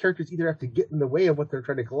trick is the characters either have to get in the way of what they're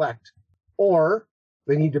trying to collect, or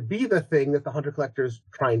they need to be the thing that the Hunter Collector is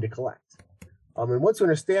trying to collect. And once you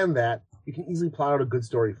understand that, you can easily plot out a good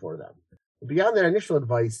story for them. Beyond that initial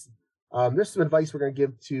advice, there's some advice we're going to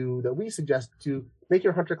give that we suggest to make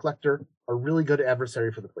your Hunter Collector a really good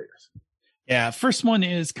adversary for the players. Yeah, first one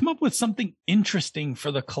is come up with something interesting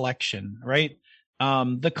for the collection, right?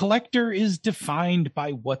 The collector is defined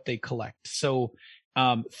by what they collect. So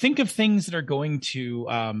think of things that are going to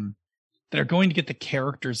get the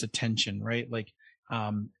character's attention, right? Like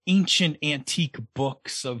ancient antique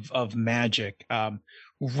books of magic,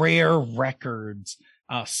 rare records,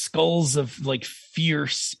 skulls of like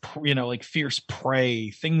fierce prey,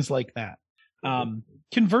 things like that.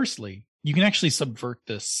 Conversely, you can actually subvert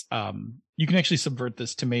this. You can actually subvert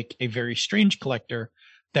this to make a very strange collector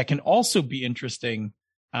that can also be interesting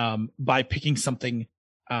by picking something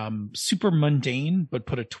super mundane but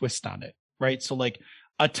put a twist on it, right? So like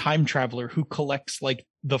a time traveler who collects like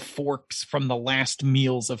the forks from the last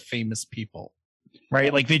meals of famous people,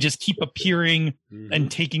 right? Like they just keep appearing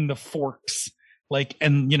and taking the forks. Like,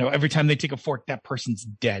 and every time they take a fork, that person's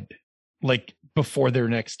dead, like before their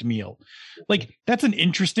next meal. Like that's an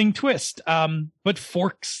interesting twist. But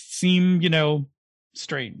forks seem,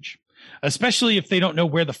 strange, especially if they don't know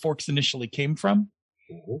where the forks initially came from,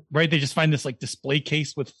 right? They just find this like display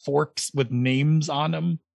case with forks with names on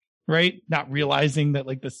them, right? Not realizing that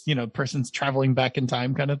like this, person's traveling back in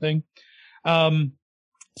time kind of thing.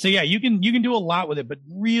 So yeah, you can do a lot with it, but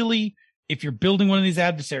really, if you're building one of these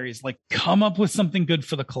adversaries, like come up with something good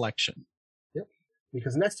for the collection. Yep.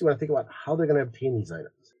 Because next you want to think about how they're going to obtain these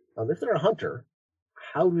items. If they're a hunter,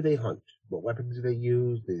 how do they hunt? What weapons do they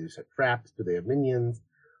use? Do they set traps? Do they have minions?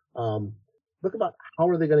 Look about how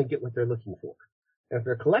are they going to get what they're looking for. And if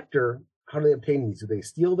they're a collector, how do they obtain these? Do they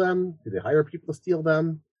steal them? Do they hire people to steal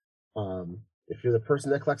them? If you're the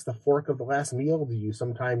person that collects the fork of the last meal, do you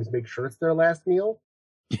sometimes make sure it's their last meal?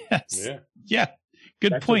 Yes. Yeah.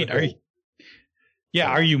 Good point.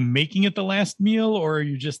 Are you making it the last meal, or are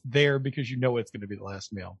you just there because you know it's going to be the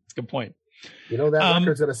last meal? It's a good point. That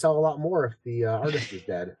record's going to sell a lot more if the artist is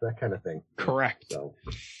dead, that kind of thing. Correct. So,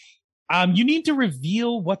 you need to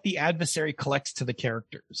reveal what the adversary collects to the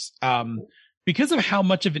characters. Because of how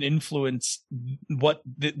much of an influence what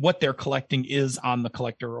they're collecting is on the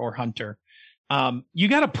collector or hunter, you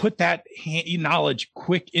got to put that knowledge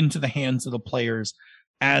quick into the hands of the players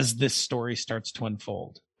as this story starts to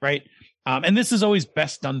unfold, right? And this is always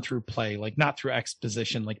best done through play, like not through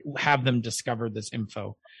exposition, like have them discover this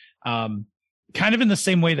info. Kind of in the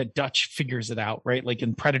same way that Dutch figures it out, right? Like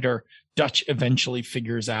in Predator, Dutch eventually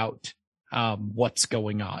figures out what's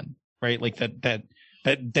going on. right? Like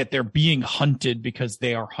that they're being hunted because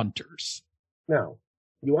they are hunters. Now,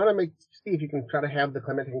 you want to see if you can try to have the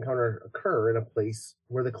climactic encounter occur in a place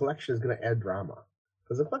where the collection is going to add drama.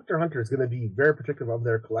 Because the collector hunter is going to be very protective of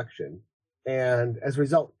their collection. And as a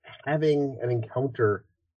result, having an encounter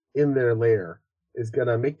in their lair is going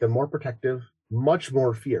to make them more protective, much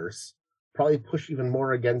more fierce, probably push even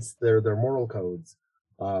more against their moral codes,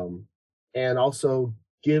 and also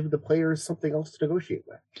give the players something else to negotiate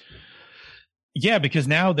with. Yeah, because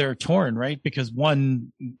now they're torn, right? Because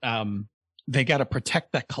one, they got to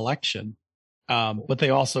protect that collection, but they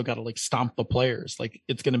also got to like stomp the players. Like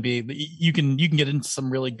it's going to be, you can get into some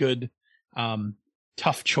really good,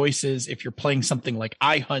 tough choices. If you're playing something like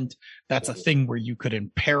I Hunt, that's a thing where you could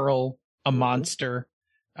imperil a monster,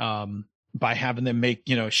 by having them make,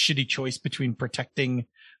 a shitty choice between protecting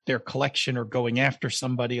their collection or going after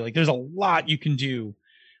somebody. Like there's a lot you can do.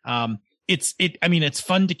 It's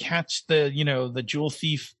fun to catch the jewel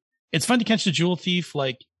thief. It's fun to catch the jewel thief,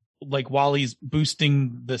 like while he's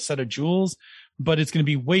boosting the set of jewels, but it's going to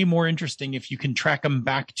be way more interesting if you can track him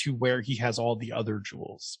back to where he has all the other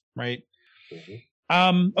jewels. Right.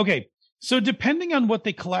 Okay. So depending on what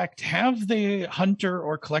they collect, have the hunter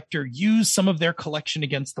or collector use some of their collection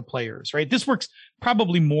against the players, right? This works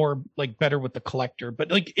probably more like better with the collector,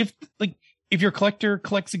 but if your collector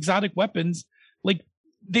collects exotic weapons, like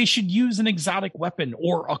they should use an exotic weapon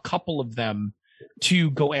or a couple of them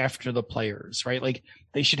to go after the players, right? Like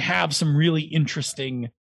they should have some really interesting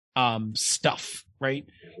stuff, right?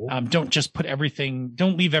 Don't just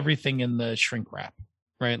don't leave everything in the shrink wrap,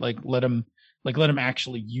 right? Let them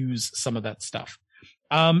actually use some of that stuff.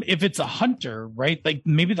 If it's a hunter, right? Like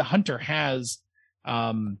maybe the hunter has,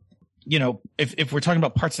 if we're talking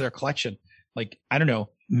about parts of their collection, like, I don't know,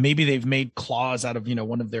 maybe they've made claws out of,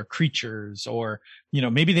 one of their creatures, or,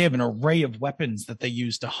 maybe they have an array of weapons that they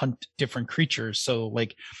use to hunt different creatures. So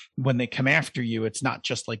like when they come after you, it's not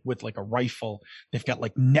just like with like a rifle. They've got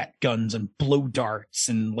like net guns and blow darts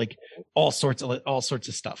and like all sorts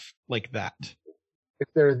of stuff like that. If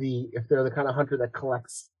they're the kind of hunter that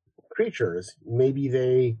collects creatures, maybe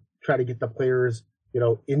they try to get the players,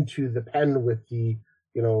 into the pen with the,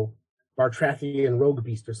 Bartrathian rogue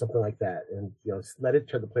beast or something like that, and let it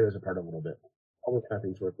tear the players apart a little bit. All those kind of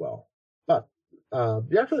things work well. But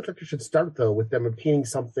the actual collector should start though with them obtaining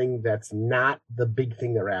something that's not the big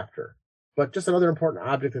thing they're after, but just another important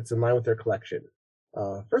object that's in line with their collection.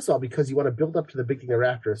 First of all, because you want to build up to the big thing they're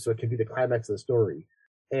after, so it can be the climax of the story.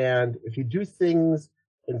 And if you do things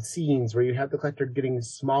and scenes where you have the collector getting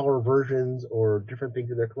smaller versions or different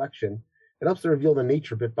things in their collection, it helps to reveal the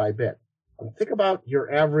nature bit by bit. Think about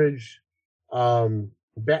your average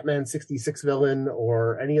Batman 66 villain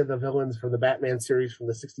or any of the villains from the Batman series from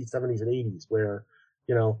the 60s, 70s, and 80s, where,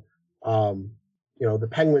 the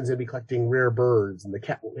Penguin's going to be collecting rare birds, and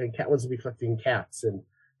Catwoman's going to be collecting cats, and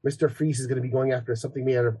Mr. Freeze is going to be going after something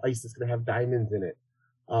made out of ice that's going to have diamonds in it.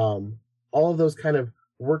 All of those kind of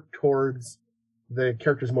work towards the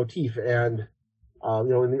character's motif. And,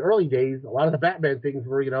 in the early days, a lot of the Batman things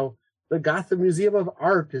were, the Gotham Museum of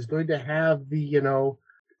Art is going to have the,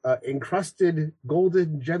 encrusted,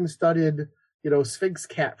 golden, gem-studded, Sphinx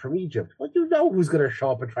cat from Egypt. Well, who's going to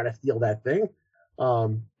show up and try to steal that thing,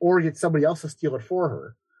 or get somebody else to steal it for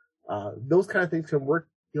her. Those kind of things can work,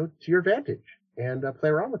 to your advantage, and play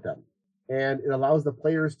around with them. And it allows the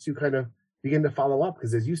players to kind of begin to follow up,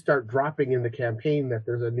 because as you start dropping in the campaign that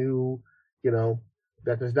there's a new,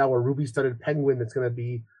 that there's now a ruby-studded penguin that's going to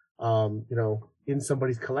be, in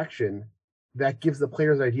somebody's collection, that gives the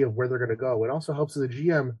players an idea of where they're going to go. It also helps the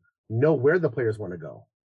GM know where the players want to go.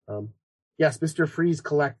 Yes, Mr. Freeze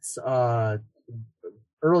collects,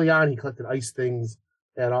 early on, he collected ice things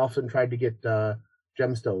and often tried to get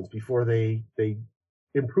gemstones before they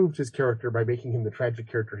improved his character by making him the tragic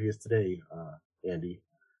character he is today, Andy.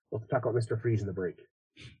 We'll talk about Mr. Freeze in the break.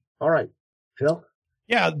 All right, Phil?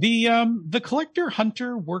 Yeah, the collector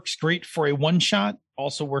hunter works great for a one-shot,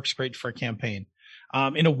 also works great for a campaign.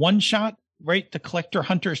 In a one-shot, right, the collector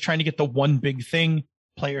hunter is trying to get the one big thing.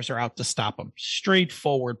 Players are out to stop them.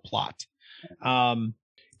 Straightforward plot.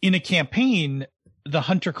 In a campaign, the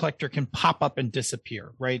hunter collector can pop up and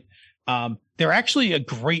disappear, right? They're actually a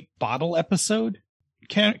great bottle episode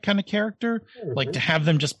kind of character, like to have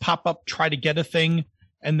them just pop up, try to get a thing,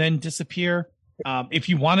 and then disappear. If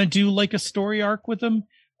you want to do like a story arc with them,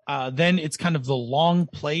 then it's kind of the long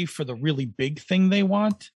play for the really big thing they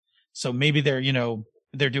want. So maybe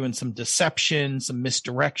they're doing some deception, some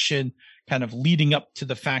misdirection, kind of leading up to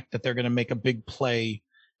the fact that they're going to make a big play,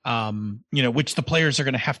 which the players are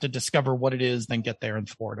going to have to discover what it is, then get there and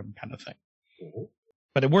thwart them, kind of thing.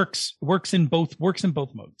 But it works in both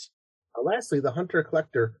modes. Lastly, the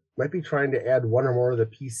hunter-collector might be trying to add one or more of the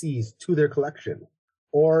PCs to their collection,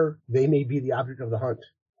 or they may be the object of the hunt.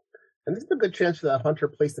 And this is a good chance for the hunter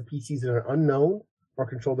to place the PCs in an unknown or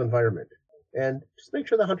controlled environment. And just make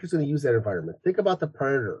sure the hunter's going to use that environment. Think about the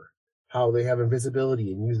predator, how they have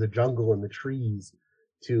invisibility and use the jungle and the trees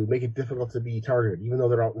to make it difficult to be targeted, even though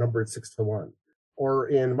they're outnumbered 6-1. Or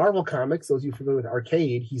in Marvel Comics, those of you familiar with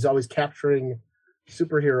Arcade, he's always capturing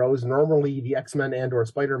superheroes, normally the X-Men and or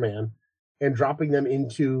Spider-Man, and dropping them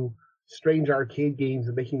into strange arcade games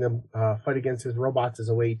and making them fight against his robots as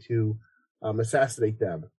a way to assassinate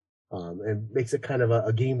them, and makes it kind of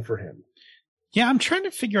a game for him. Yeah, I'm trying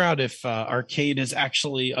to figure out if Arcade is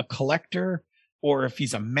actually a collector or if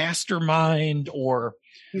he's a mastermind or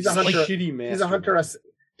he's a hunter. Shitty master.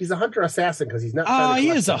 He's a hunter assassin because he's not. He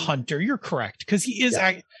is a hunter. You're correct because he is.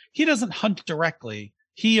 Yeah. He doesn't hunt directly.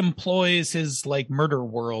 He employs his murder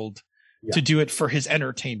world to do it for his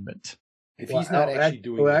entertainment. If he's not actually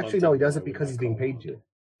doing, no, he does it because he's being paid to.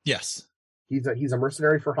 Yes, he's a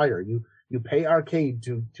mercenary for hire. You pay Arcade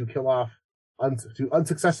to kill off. To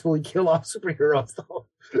unsuccessfully kill off superheroes.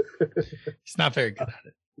 He's not very good at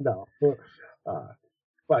it. No.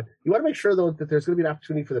 But you want to make sure, though, that there's going to be an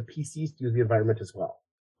opportunity for the PCs to use the environment as well.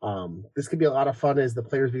 This could be a lot of fun as the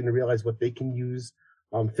players begin to realize what they can use.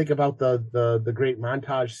 Think about the great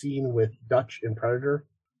montage scene with Dutch and Predator.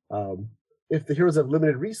 If the heroes have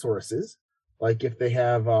limited resources, like if they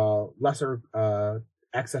have lesser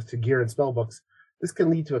access to gear and spellbooks, this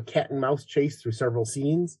can lead to a cat and mouse chase through several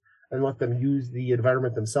scenes and let them use the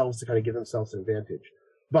environment themselves to kind of give themselves an advantage.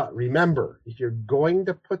 But remember, if you're going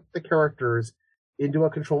to put the characters into a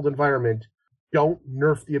controlled environment, don't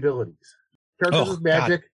nerf the abilities. Characters with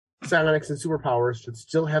magic, psionics, and superpowers should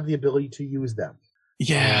still have the ability to use them.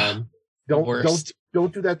 Yeah. Don't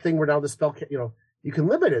do that thing where now the spell, you can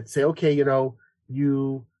limit it. Say, okay,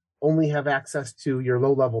 you only have access to your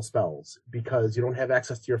low-level spells because you don't have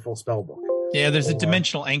access to your full spell book. Yeah, there's a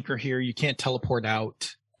dimensional anchor here. You can't teleport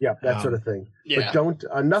out. Yeah, that sort of thing. Yeah. But don't.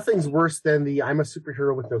 Nothing's worse than the "I'm a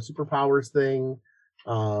superhero with no superpowers" thing.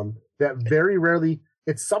 That very rarely.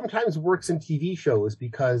 It sometimes works in TV shows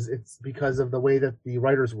because of the way that the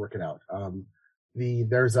writers work it out.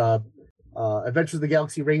 There's Adventures of the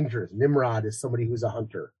Galaxy Rangers. Nimrod is somebody who's a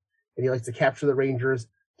hunter, and he likes to capture the Rangers,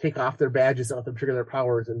 take off their badges, and let them trigger their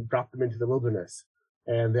powers, and drop them into the wilderness.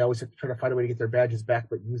 And they always have to try to find a way to get their badges back,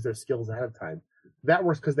 but use their skills ahead of time. That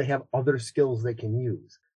works because they have other skills they can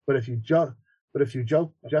use. But if you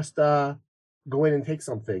just go in and take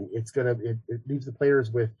something, it leaves the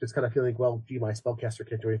players with just kind of feeling, well, gee, my spellcaster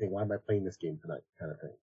can't do anything. Why am I playing this game tonight? Kind of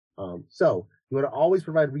thing. So you want to always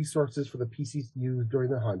provide resources for the PCs to use during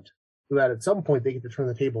the hunt, so that at some point they get to turn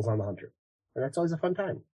the tables on the hunter, and that's always a fun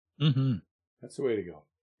time. Mm-hmm. That's the way to go.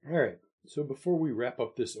 All right. So before we wrap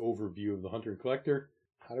up this overview of the hunter and collector,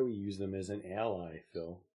 how do we use them as an ally,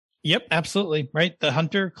 Phil? Yep, absolutely. Right. The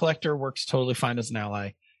hunter collector works totally fine as an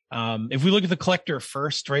ally. If we look at the collector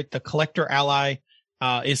first, right, the collector ally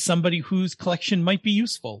is somebody whose collection might be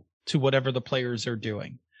useful to whatever the players are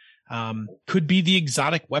doing. Could be the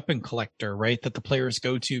exotic weapon collector, right, that the players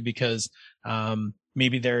go to because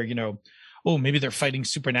maybe they're, maybe they're fighting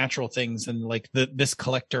supernatural things, and this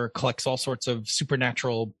collector collects all sorts of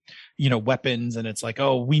supernatural, weapons, and it's like,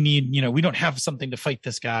 oh, we don't have something to fight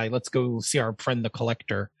this guy. Let's go see our friend the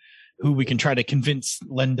collector, who we can try to convince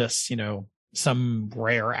lend us, some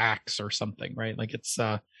rare axe or something, right? Like it's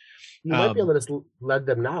you might be able to just lend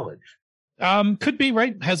them knowledge. Could be,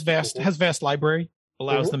 right? Has vast library,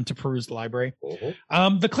 allows them to peruse the library.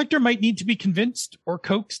 The collector might need to be convinced or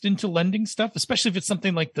coaxed into lending stuff, especially if it's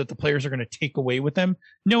something like that the players are going to take away with them,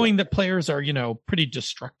 knowing that players are, pretty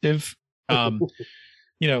destructive.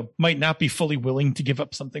 Might not be fully willing to give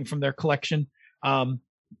up something from their collection. So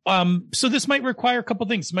this might require a couple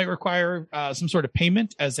things. It might require some sort of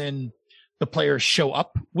payment, as in the players show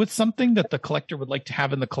up with something that the collector would like to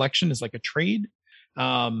have in the collection as like a trade,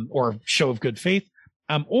 or show of good faith,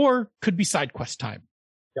 or could be side quest time.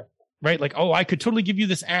 Yep. Right? Like, oh, I could totally give you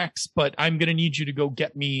this axe, but I'm going to need you to go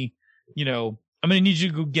get me, I'm going to need you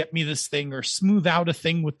to go get me this thing, or smooth out a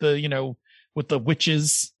thing with the, with the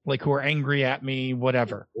witches, like, who are angry at me,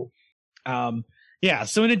 whatever. Yeah.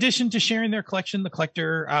 So in addition to sharing their collection, the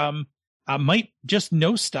collector, might just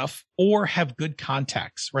know stuff or have good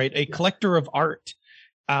contacts, right? A collector of art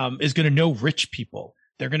is going to know rich people.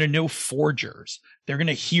 They're going to know forgers. They're going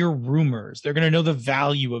to hear rumors. They're going to know the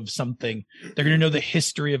value of something. They're going to know the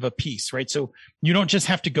history of a piece, right? So you don't just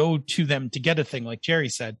have to go to them to get a thing, like Jerry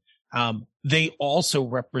said. They also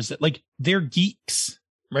represent, like, they're geeks,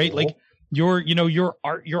 right? Like your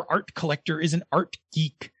art collector is an art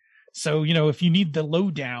geek. So, if you need the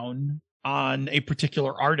lowdown on a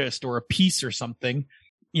particular artist or a piece or something,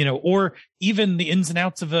 or even the ins and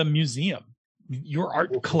outs of a museum, your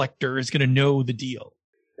art collector is going to know the deal.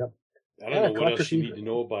 Yep. I don't know what else you need to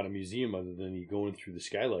know about a museum other than you going through the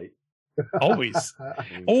skylight. Always.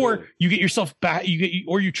 Or you get yourself back,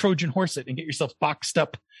 or you Trojan horse it and get yourself boxed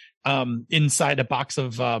up inside a box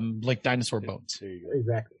of like dinosaur bones. There you go.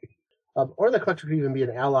 Exactly. Or the collector could even be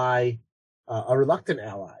an ally, a reluctant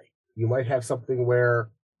ally. You might have something where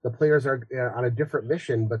the players are on a different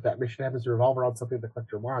mission, but that mission happens to revolve around something the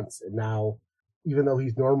collector wants. And now, even though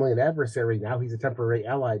he's normally an adversary, now he's a temporary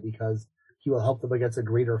ally because he will help them against a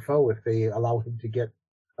greater foe if they allow him to get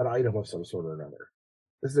an item of some sort or another.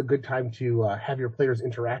 This is a good time to have your players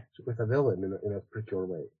interact with a villain in a particular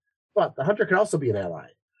way. But the hunter can also be an ally.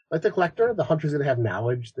 Like the collector, the hunter's going to have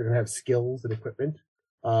knowledge, they're going to have skills and equipment.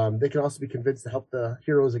 They can also be convinced to help the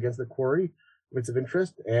heroes against the quarry if it's of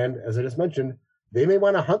interest. And as I just mentioned, they may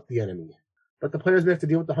want to hunt the enemy. But the players may have to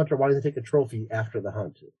deal with the hunter wanting to take a trophy after the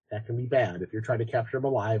hunt. That can be bad if you're trying to capture them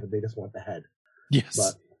alive and they just want the head. Yes.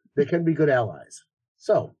 But they can be good allies.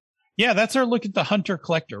 So, yeah, that's our look at the hunter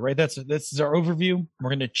collector, right? This is our overview. We're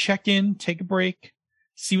going to check in, take a break,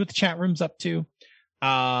 see what the chat room's up to.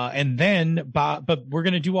 And then Bob, but we're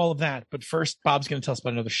going to do all of that. But first, Bob's going to tell us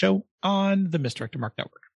about another show on the Misdirected Mark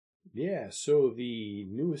Network. Yeah, so the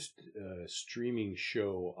newest streaming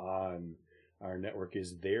show on our network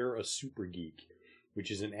is They're a Super Geek,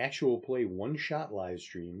 which is an actual play one-shot live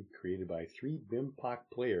stream created by 3 BIMPOC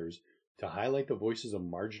players to highlight the voices of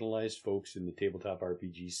marginalized folks in the tabletop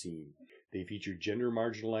RPG scene. They feature gender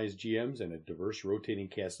marginalized GMs and a diverse rotating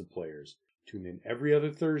cast of players. Tune in every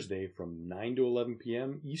other Thursday from 9 to 11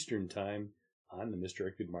 p.m. Eastern Time on the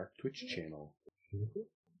Misdirected Mark Twitch channel.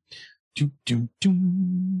 Doom, doom,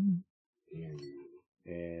 doom.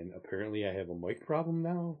 And apparently I have a mic problem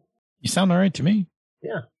now. You sound all right to me.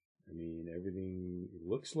 Yeah. I mean, everything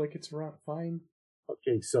looks like it's fine.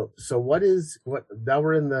 Okay, so now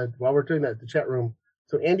while we're doing that, the chat room.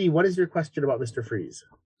 So Andy, what is your question about Mr. Freeze?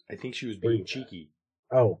 I think she was being cheeky.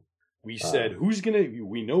 Oh. We said,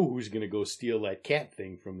 we know who's gonna go steal that cat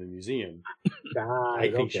thing from the museum.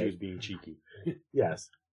 I think she was being cheeky. Yes.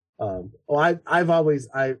 I've always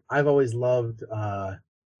loved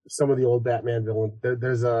some of the old Batman villains.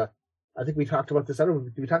 There's I think we talked about this. I don't know,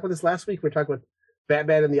 did we talk about this last week? We talked about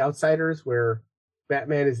Batman and the Outsiders, where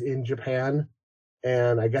Batman is in Japan,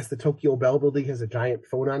 and I guess the Tokyo Bell Building has a giant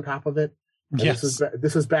phone on top of it. And yes.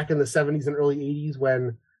 This was back in the 70s and early 80s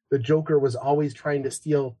when the Joker was always trying to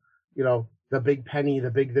steal, the big penny,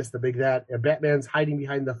 the big this, the big that, and Batman's hiding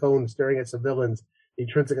behind the phone, staring at some villains. He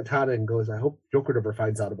turns to Katana and goes, "I hope Joker never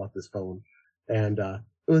finds out about this phone." And it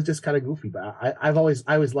was just kind of goofy, but I always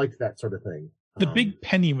liked that sort of thing. The big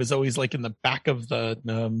penny was always like in the back of the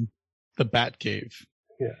Batcave.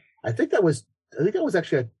 Yeah, I think that was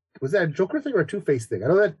actually was that a Joker thing or a Two-Face thing? I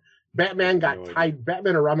know that Batman got tied.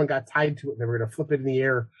 Batman or Robin got tied to it, and they were going to flip it in the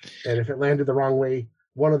air, and if it landed the wrong way,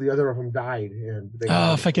 one or the other of them died. And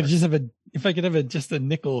if I could have just a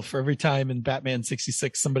nickel for every time in Batman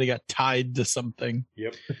 66 somebody got tied to something.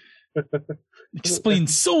 Yep.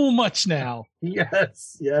 Explains so much now.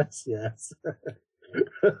 Yes.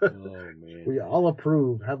 Oh man. We all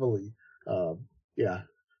approve heavily. Yeah.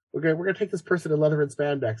 We're gonna take this person in leather and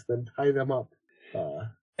spandex, then tie them up.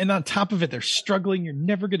 And on top of it, they're struggling. You're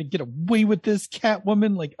never gonna get away with this,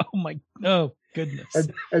 Catwoman. Like, oh goodness.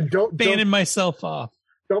 And don't banning myself off.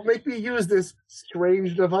 Don't make me use this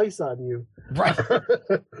strange device on you. Right.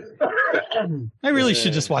 I really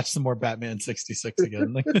should just watch some more Batman 66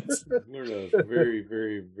 again. Like, very,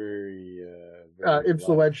 very, very,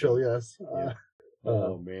 influential. Yes. Yeah.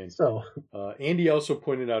 Oh man. So Andy also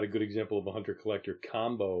pointed out a good example of a hunter-collector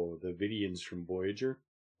combo, the Vidians from Voyager.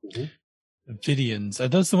 Mm-hmm. Vidians, are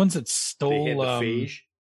those the ones that stole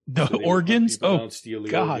the organs? Oh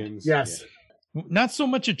God, organs. Yes. Yeah. Not so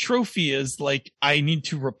much a trophy as like, I need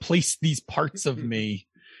to replace these parts of me.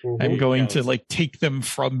 Mm-hmm. I'm going to like take them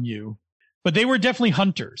from you. But they were definitely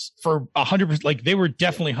hunters for 100%. Like they were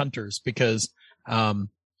definitely hunters because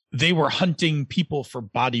they were hunting people for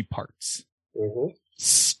body parts. Mm-hmm.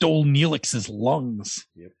 Stole Neelix's lungs.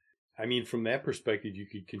 Yep. I mean, from that perspective, you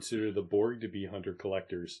could consider the Borg to be hunter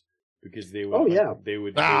collectors because they would. They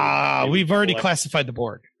would. We've already classified the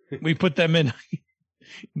Borg. We put them in.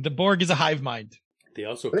 The Borg is a hive mind. They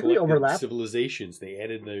also collected civilizations. They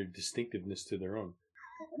added their distinctiveness to their own.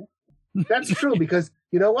 That's true because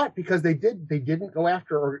you know what? Because they didn't go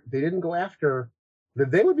after. They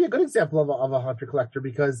would be a good example of a hunter collector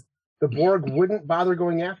because the Borg wouldn't bother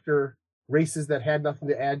going after races that had nothing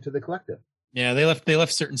to add to the collective. Yeah, they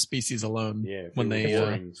left certain species alone. Yeah, when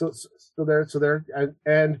they so they're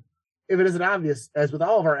and if it isn't obvious, as with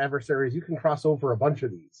all of our adversaries, you can cross over a bunch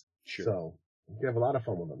of these. Sure. So you can have a lot of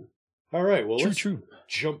fun with them. All right, well, let's true.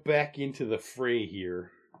 jump back into the fray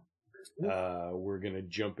here. We're going to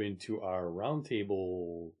jump into our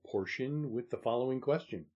roundtable portion with the following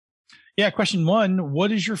question. Yeah, question 1.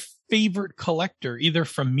 What is your favorite collector, either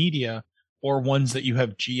from media or ones that you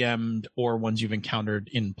have GM'd or ones you've encountered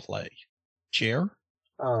in play? Chair?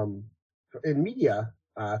 In media,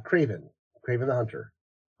 Craven the Hunter.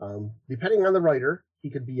 Depending on the writer, he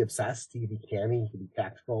could be obsessed, he could be canny, he could be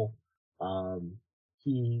tactful.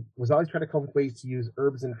 He was always trying to come up with ways to use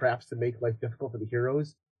herbs and traps to make life difficult for the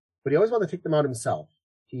heroes, but he always wanted to take them out himself.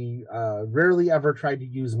 He rarely ever tried to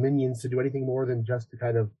use minions to do anything more than just to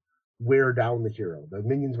kind of wear down the hero. The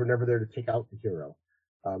minions were never there to take out the hero.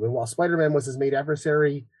 And while Spider-Man was his main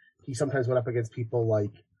adversary, he sometimes went up against people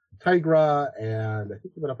like Tigra, and I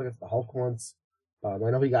think he went up against the Hulk once. I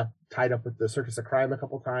know he got tied up with the Circus of Crime a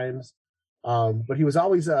couple times. But he was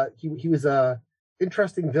always he was a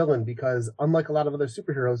interesting villain because, unlike a lot of other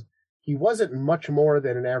superheroes, he wasn't much more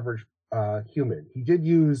than an average human. He did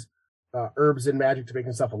use herbs and magic to make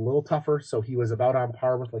himself a little tougher, so he was about on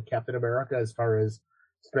par with like Captain America as far as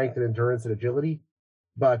strength and endurance and agility.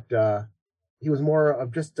 But he was more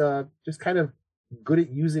of just kind of good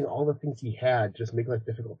at using all the things he had, just make life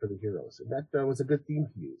difficult for the heroes, and that was a good theme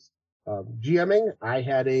to use. GMing, I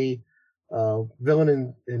had a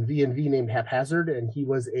villain in V&V named Haphazard, and he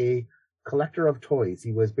was a collector of toys.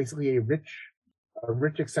 He was basically a rich,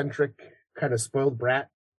 eccentric, kind of spoiled brat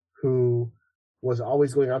who was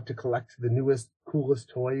always going out to collect the newest, coolest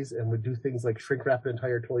toys and would do things like shrink wrap an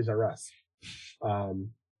entire Toys R Us.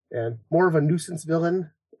 And more of a nuisance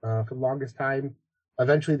villain for the longest time.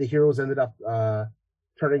 Eventually, the heroes ended up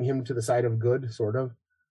turning him to the side of good, sort of.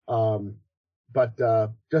 But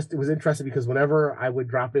just it was interesting because whenever I would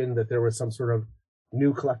drop in that there was some sort of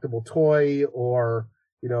new collectible toy, or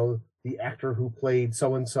the actor who played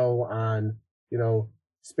so and so on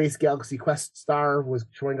Space Galaxy Quest Star was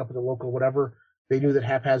showing up at the local whatever, they knew that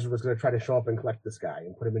Haphazard was going to try to show up and collect this guy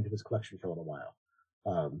and put him into his collection for a little while.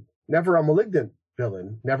 Never a malignant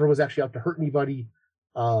villain, never was actually out to hurt anybody,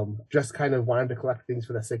 just kind of wanted to collect things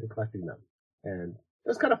for the sake of collecting them. And it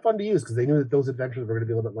was kind of fun to use because they knew that those adventures were going to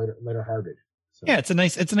be a little bit lighter hearted. So. Yeah, it's a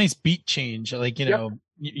nice beat change. Like,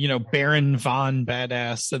 Baron Von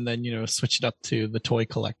Badass, and then, switch it up to the toy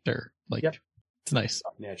collector. Like, It's nice.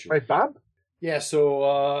 Naturally. Right, Bob? Yeah, so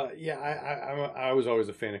I was always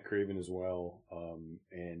a fan of Craven as well.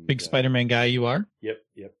 And big Spider-Man guy you are? Yep.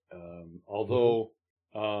 Although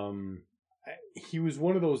he was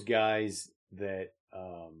one of those guys that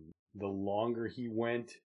the longer he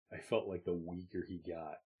went, I felt like the weaker he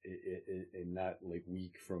got. And not like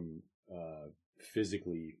weak from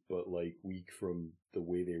physically, but like weak from the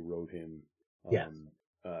way they wrote him.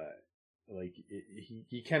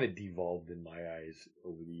 He kind of devolved in my eyes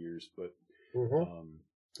over the years, but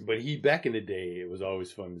he back in the day, it was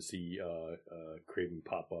always fun to see Craven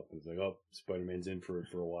pop up. It's like, oh, Spider-Man's in for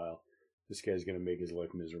a while. This guy's gonna make his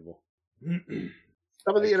life miserable.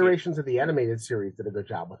 Some of the iterations of the animated series did a good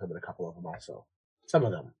job with him, and a couple of them also. Some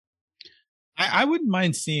of them. I wouldn't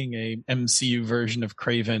mind seeing a MCU version of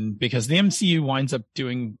Craven, because the MCU winds up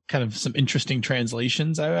doing kind of some interesting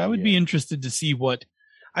translations. I would be interested to see what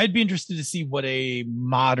a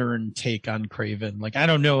modern take on Craven. Like, I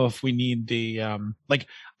don't know if we need the I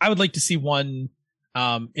would like to see one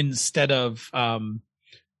instead of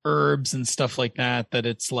herbs and stuff like that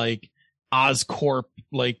it's like Oscorp,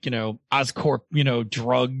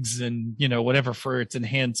 drugs and whatever for its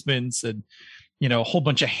enhancements, and a whole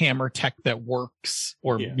bunch of hammer tech that works,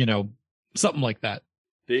 or something like that.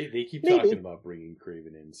 They keep talking about bringing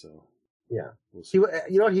Craven in, so we'll see.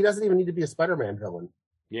 He doesn't even need to be a Spider-Man villain.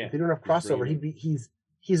 Yeah, if they don't have crossover,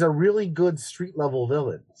 he's a really good street level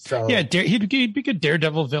villain. So yeah, he'd be a good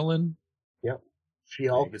Daredevil villain. Yep,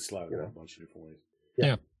 She-Hulk. He gets slaughtered in a bunch of different ways.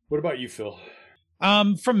 Yeah. What about you, Phil?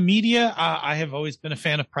 From media, I have always been a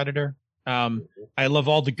fan of Predator. I love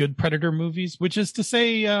all the good Predator movies, which is to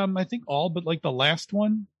say, I think all but like the last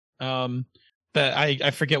one. That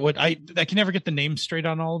I forget what I can never get the name straight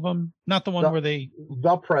on all of them. Not the one where they.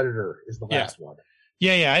 The Predator is the last one.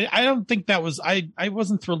 Yeah. I don't think that was. I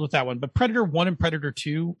wasn't thrilled with that one, but Predator 1 and Predator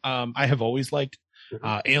 2, I have always liked.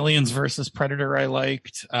 Aliens versus Predator, I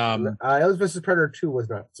liked. Aliens versus Predator 2 was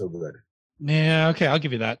not so good. Yeah, okay, I'll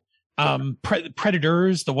give you that.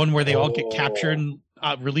 Predators, the one where they all get captured and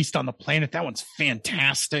released on the planet, that one's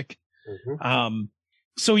fantastic.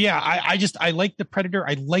 So yeah, I like the Predator.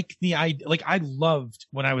 I like the idea. Like I loved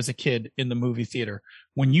when I was a kid in the movie theater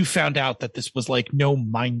when you found out that this was like no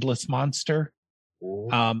mindless monster.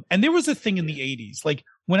 And there was a thing in the 80s. Like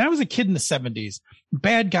when I was a kid in the 70s,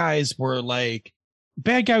 bad guys were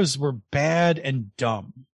bad and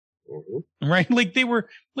dumb. Right? Like they were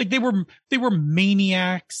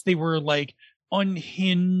maniacs. They were like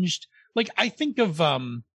unhinged. Like I think of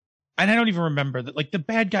and I don't even remember that, like the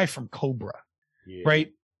bad guy from Cobra. Yeah.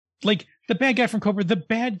 Right? Like the bad guy from Cobra, the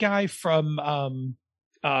bad guy from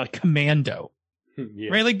Commando.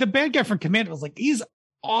 Yeah. Right? Like the bad guy from Commando was like, he's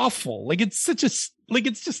awful. Like it's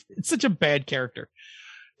such a bad character.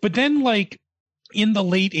 But then like in the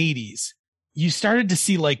late 80s, you started to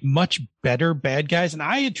see like much better bad guys. And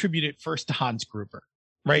I attribute it first to Hans Gruber,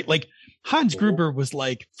 right? Like Hans Gruber was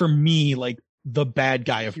like, for me, like the bad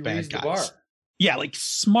guy of bad guys. Yeah. Like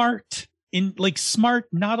smart,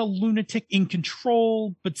 not a lunatic, in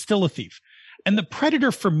control, but still a thief. And the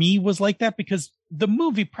Predator for me was like that because the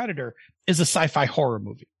movie Predator is a sci-fi horror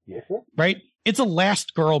movie, right? It's a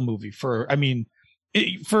last girl movie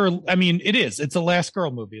it is. It's a last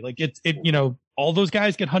girl movie. Like all those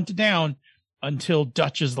guys get hunted down until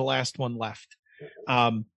Dutch is the last one left.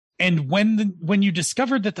 And when you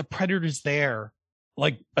discovered that the Predator's there,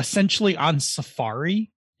 like essentially on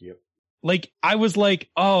safari, like I was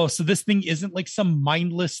like, oh, so this thing isn't like some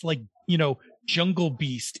mindless, like, jungle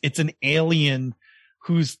beast. It's an alien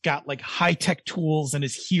who's got like high-tech tools and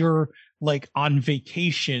is here like on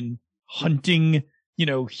vacation hunting,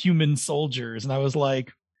 human soldiers. And I was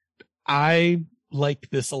like, I like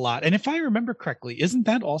this a lot. And if I remember correctly, isn't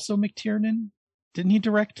that also McTiernan? Didn't he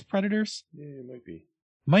direct Predators? Yeah, it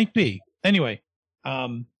might be. Anyway,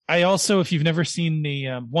 I also, if you've never seen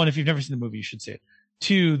the movie, you should see it.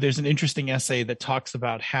 2, there's an interesting essay that talks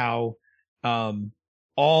about how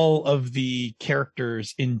all of the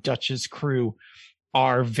characters in Dutch's crew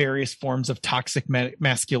are various forms of toxic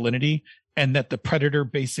masculinity, and that the Predator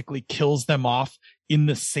basically kills them off in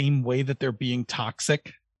the same way that they're being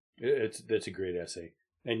toxic. That's a great essay.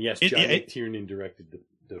 And yes, John McTiernan directed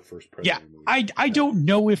the first Predator movie. I don't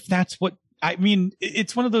know if that's what, I mean,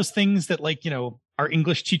 it's one of those things that like, our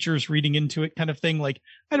English teachers reading into it kind of thing. Like,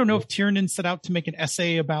 I don't know if Tiernan set out to make an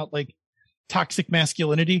essay about like toxic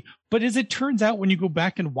masculinity, but as it turns out, when you go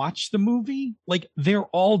back and watch the movie, like they're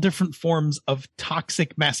all different forms of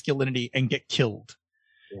toxic masculinity and get killed.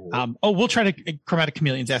 We'll try to, Chromatic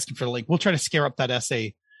Chameleon's asking for the link. We'll try to scare up that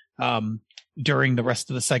essay during the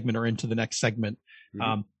rest of the segment or into the next segment.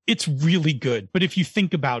 It's really good. But if you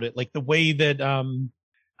think about it, like the way that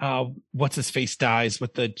what's his face dies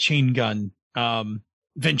with the chain gun,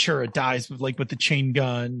 Ventura dies with the chain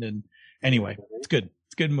gun, and anyway, it's good.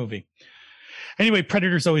 It's a good movie. Anyway,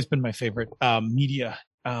 Predator's always been my favorite media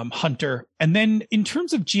hunter. And then in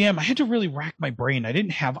terms of GM, I had to really rack my brain. I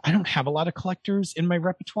don't have a lot of collectors in my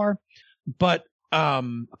repertoire, but a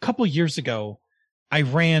couple of years ago, I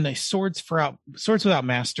ran a Swords Without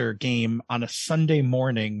Master game on a Sunday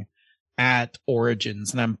morning at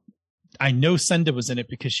Origins, and I know Senda was in it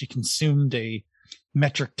because she consumed a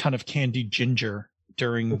metric ton of candied ginger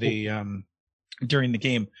during the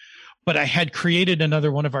game. But I had created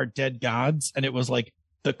another one of our dead gods, and it was like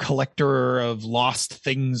the collector of lost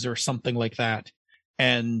things or something like that.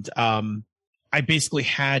 And I basically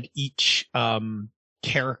had each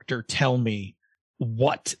character tell me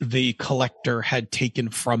what the collector had taken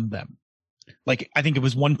from them. Like, I think it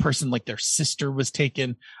was one person, like their sister was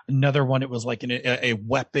taken. Another one, it was like a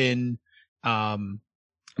weapon,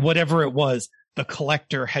 whatever it was. The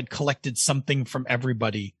collector had collected something from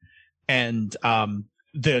everybody. And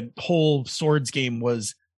the whole Swords game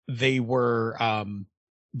was they were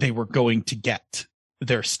going to get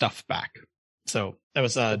their stuff back. So that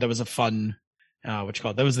was a fun,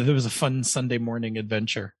 that was a fun Sunday morning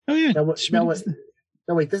adventure. Oh yeah.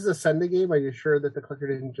 Now wait, this is a Sunday game. Are you sure that the collector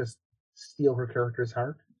didn't just steal her character's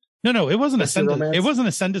heart? No, it wasn't it wasn't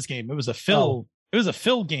a Senda's game. It was a Phil. It was a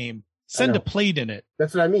Phil game. Senda played in it.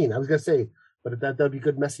 That's what I mean. I was gonna say, but that'd be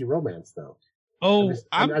good messy romance though. Oh,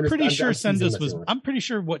 I'm pretty sure Senda's was. I'm pretty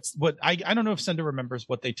sure what I don't know if Senda remembers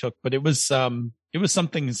what they took, but it was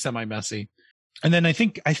something semi messy. And then I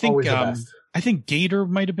think Gator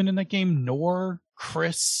might have been in that game. Nor,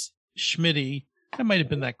 Chris, Schmitty, that might have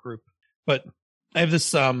been that group. But I have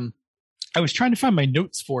this. I was trying to find my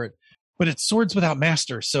notes for it, but it's Swords Without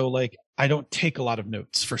Master, so like I don't take a lot of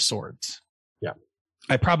notes for Swords. Yeah,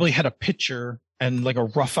 I probably had a picture and like a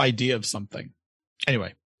rough idea of something.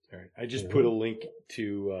 Anyway. All right. I just put a link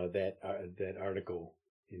to that article.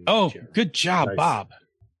 In the chat. Good job, nice. Bob.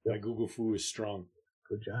 My Google Fu is strong.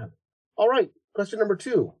 Good job. All right. Question number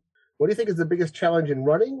 2. What do you think is the biggest challenge in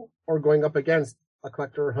running or going up against a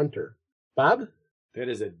collector or hunter? Bob? That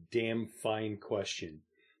is a damn fine question.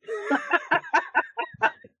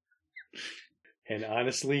 And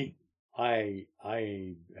honestly, I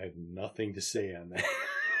have nothing to say on that.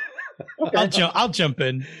 Okay. I'll jump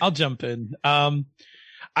in. I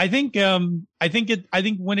think when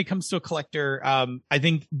it comes to a collector, I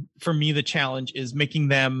think for me the challenge is making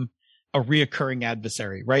them a reoccurring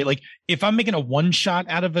adversary, right? Like if I'm making a one shot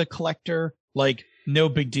out of a collector, like no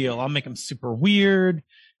big deal. I'll make them super weird.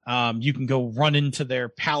 You can go run into their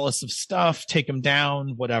palace of stuff, take them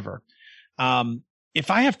down, whatever.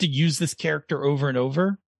 If I have to use this character over and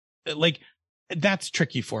over, like that's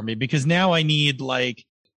tricky for me because now I need like,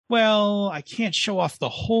 well, I can't show off the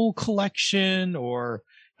whole collection or,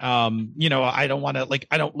 I don't want to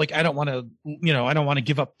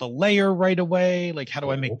give up the layer right away. Like, how do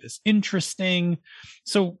I make this interesting?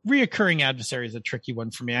 So reoccurring adversary is a tricky one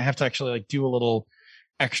for me. I have to actually like do a little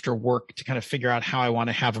extra work to kind of figure out how I want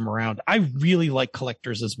to have them around. I really like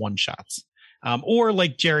collectors as one shots. Or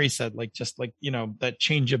like Jerry said, like, just like, that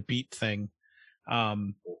change of beat thing.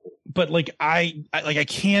 But like, I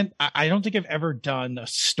don't think I've ever done a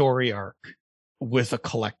story arc with a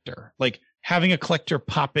collector, like having a collector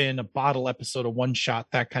pop in a bottle episode, a one shot,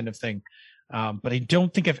 that kind of thing. But I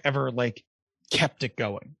don't think I've ever like kept it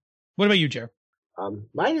going. What about you, Jerry?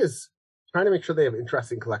 Mine is trying to make sure they have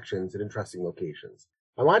interesting collections and interesting locations.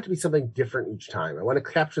 I want it to be something different each time. I want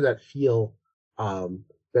to capture that feel, that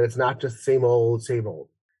it's not just same old.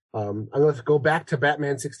 I'm going to go back to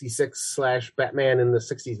Batman 66 / Batman in the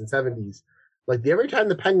 60s and 70s. Like every time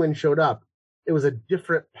the Penguin showed up, it was a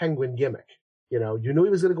different Penguin gimmick. You knew he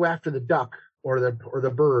was going to go after the duck or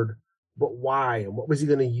the bird, but why? And what was he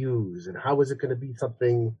going to use? And how was it going to be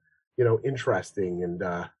something, interesting? And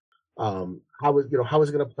how was it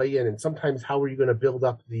going to play in? And sometimes how were you going to build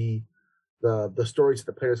up the stories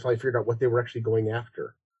that the players finally figured out what they were actually going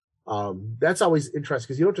after? That's always interesting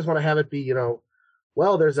because you don't just want to have it be,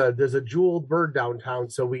 well, there's a jeweled bird downtown,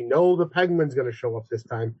 so we know the Penguin's going to show up this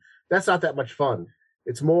time. That's not that much fun.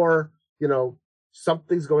 It's more,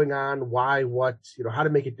 something's going on, why, what, how to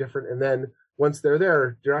make it different. And then once they're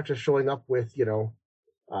there, they're not just showing up with, the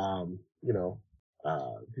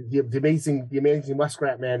amazing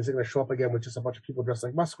muskrat man isn't going to show up again with just a bunch of people dressed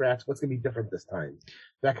like muskrats. What's going to be different this time?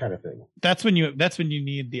 That kind of thing. That's when you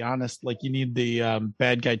need the honest, like you need the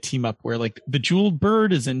bad guy team up where like the jeweled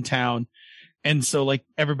bird is in town. And so like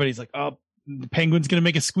everybody's like, oh, the Penguin's going to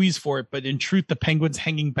make a squeeze for it. But in truth, the Penguin's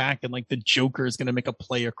hanging back and like the Joker is going to make a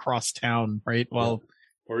play across town. Right. Well,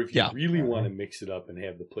 or if you really want to mix it up and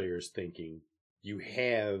have the players thinking, you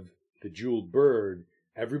have the jeweled bird.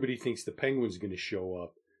 Everybody thinks the Penguin's going to show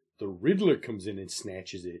up. The Riddler comes in and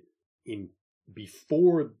snatches it in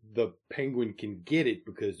before the Penguin can get it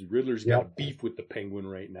because the Riddler's got beef with the Penguin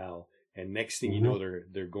right now. And next thing you know,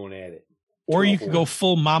 they're going at it. Or you could go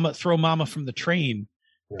full throw mama from the train.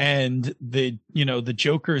 And the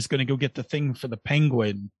Joker is going to go get the thing for the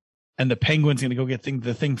Penguin, and the Penguin's going to go get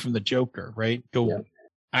the thing from the Joker, right?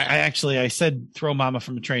 I said throw mama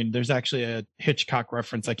from the train. There's actually a Hitchcock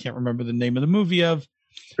reference. I can't remember the name of the movie of.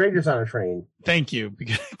 Strangers on a Train. Thank you,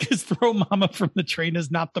 because throw mama from the train is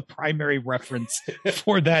not the primary reference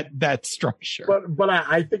for that structure. But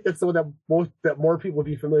I think that's something that more people would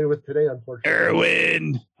be familiar with today, unfortunately.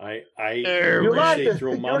 Erwin. I appreciate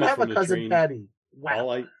throw mama from the train. Patty.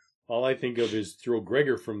 Wow. All I think of is throw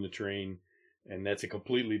Gregor from the train, and that's a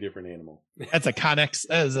completely different animal. That's a Connex.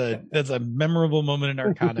 That's a memorable moment in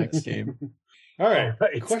our Connex game. All right.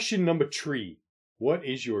 Question number 3. What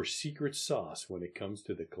is your secret sauce when it comes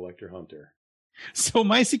to the collector hunter? So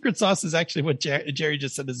my secret sauce is actually what Jerry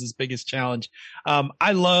just said is his biggest challenge.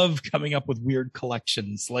 I love coming up with weird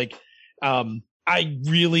collections. Like, I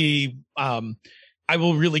will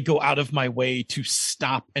really go out of my way to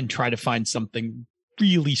stop and try to find something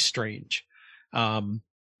really strange. I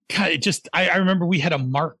remember we had a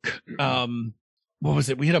mark. What was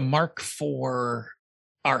it? We had a mark for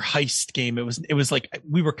our heist game. It was like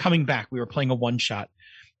we were coming back. We were playing a one shot,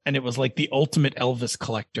 and it was like the ultimate Elvis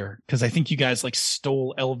collector because I think you guys like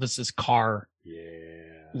stole Elvis's car.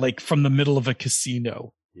 Yeah. Like from the middle of a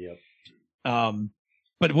casino. Yep.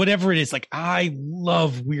 But whatever it is, like I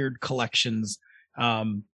love weird collections.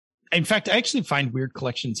 In fact, I actually find weird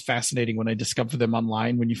collections fascinating when I discover them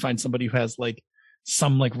online. When you find somebody who has like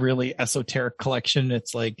some like really esoteric collection,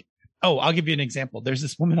 it's like, oh, I'll give you an example. There's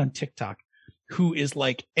this woman on TikTok who is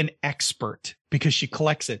like an expert because she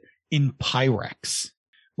collects it in Pyrex,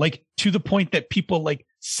 like to the point that people like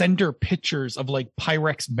send her pictures of like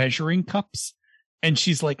Pyrex measuring cups. And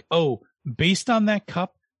she's like, oh, based on that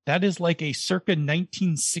cup, That is like a circa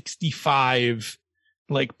 1965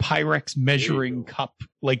 like Pyrex measuring cup,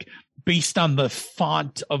 like based on the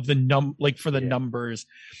font of the numbers.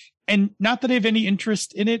 And not that I have any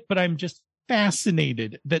interest in it, but I'm just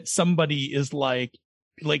fascinated that somebody is like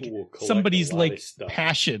somebody's like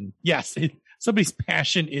passion. Yes. Somebody's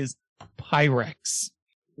passion is Pyrex.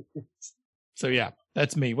 So yeah,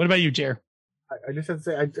 that's me. What about you, Jer? I just have to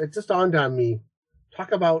say, it just dawned on me.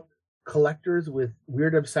 Talk about collectors with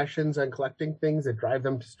weird obsessions and collecting things that drive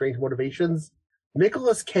them to strange motivations.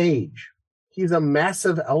 Nicolas Cage, he's a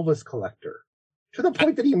massive Elvis collector to the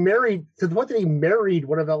point that he married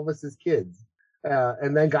one of Elvis's kids,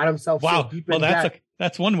 and then got himself so deep in debt.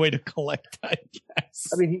 That's one way to collect, I guess.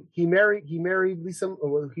 I mean, he married Lisa.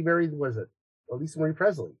 He married Lisa Marie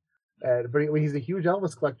Presley, but he's a huge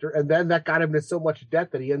Elvis collector, and then that got him to so much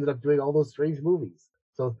debt that he ended up doing all those strange movies.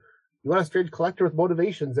 So, you want a strange collector with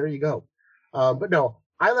motivations? There you go. But no,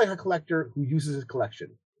 I like a collector who uses his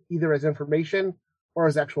collection either as information or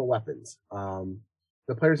as actual weapons.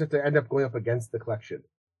 The players have to end up going up against the collection.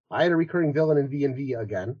 I had a recurring villain in V&V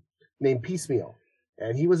again named Piecemeal,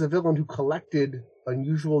 and he was a villain who collected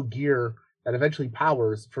unusual gear that eventually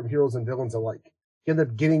powers from heroes and villains alike. He ended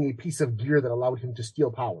up getting a piece of gear that allowed him to steal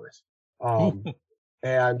powers. But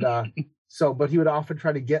he would often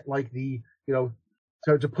try to get like to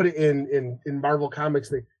put it in Marvel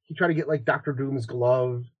Comics, he tried to get like Doctor Doom's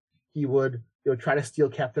glove. He would try to steal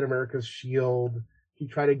Captain America's shield. He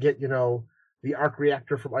tried to get the arc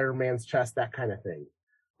reactor from Iron Man's chest, that kind of thing.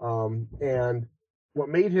 And what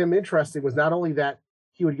made him interesting was not only that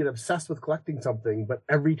he would get obsessed with collecting something, but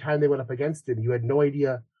every time they went up against him, they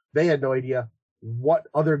had no idea what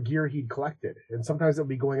other gear he'd collected. And sometimes it would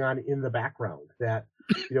be going on in the background that,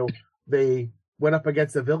 they went up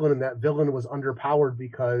against a villain and that villain was underpowered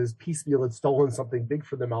because Piecemeal had stolen something big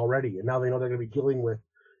for them already. And now they know they're going to be dealing with,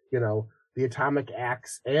 the atomic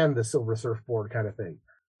axe and the silver surfboard kind of thing.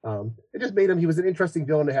 It just made he was an interesting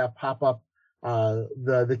villain to have pop up.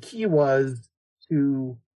 The key was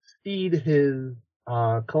to feed his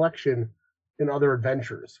collection in other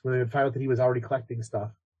adventures where they would find out that he was already collecting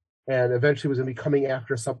stuff and eventually was going to be coming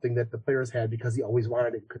after something that the players had because he always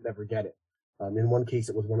wanted it and could never get it. In one case,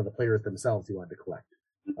 it was one of the players themselves he wanted to collect.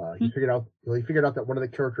 He figured out that one of the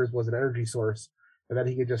characters was an energy source, and then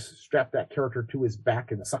he could just strap that character to his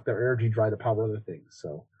back and suck their energy dry to power other things.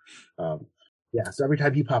 So, so every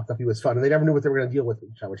time he popped up, he was fun, and they never knew what they were going to deal with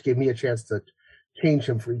each other, which gave me a chance to change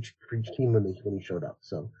him for each team when he showed up.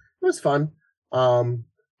 So it was fun.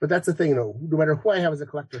 But that's the thing, no matter who I have as a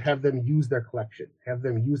collector, have them use their collection, have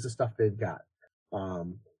them use the stuff they've got.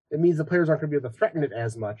 It means the players aren't going to be able to threaten it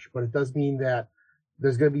as much, but it does mean that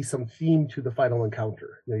there's going to be some theme to the final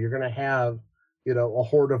encounter. You're going to have, a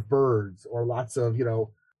horde of birds or lots of,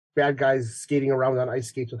 bad guys skating around on ice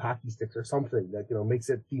skates with hockey sticks or something that, makes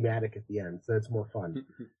it thematic at the end. So it's more fun.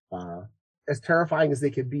 As terrifying as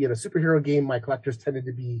they could be in a superhero game, my collectors tended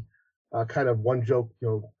to be kind of one joke,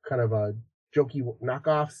 kind of a jokey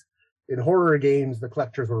knockoffs. In horror games, the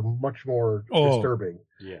collectors were much more disturbing.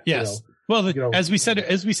 Yeah. Yes. Well, as we said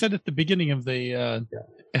at the beginning of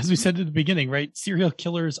as we said at the beginning, right? Serial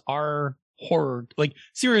killers are horror. Like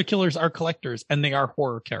serial killers are collectors, and they are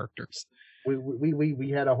horror characters.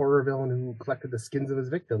 We had a horror villain who collected the skins of his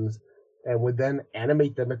victims, and would then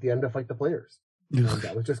animate them at the end to fight the players.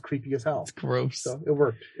 That was just creepy as hell. It's gross. So it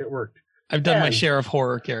worked. I've done my share of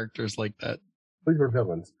horror characters like that. These were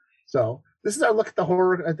villains. So this is our look at the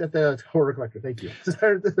horror collector. Thank you. This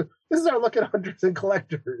is our look at hunters and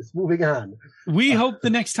collectors. Moving on. We hope the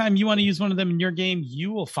next time you want to use one of them in your game,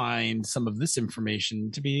 you will find some of this information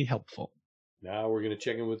to be helpful. Now we're going to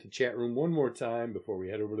check in with the chat room one more time before we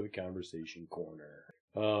head over to the conversation corner.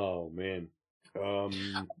 Oh man.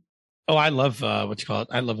 I love what you call it.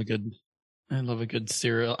 I love a good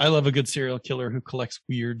serial killer who collects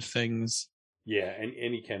weird things. Yeah, and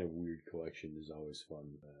any kind of weird collection is always fun.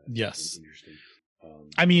 Yes. Interesting.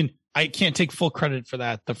 I mean, I can't take full credit for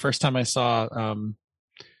that. The first time I saw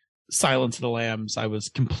Silence of the Lambs, I was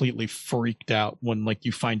completely freaked out when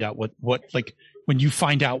you find out when you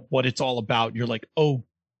find out what it's all about. You're like, oh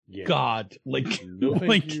God, no,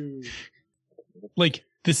 thank you.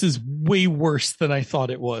 This is way worse than I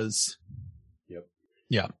thought it was. Yep.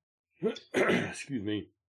 Yeah. Excuse me.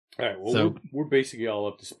 All right. Well, we're basically all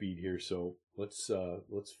up to speed here, so let's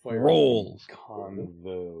fire roll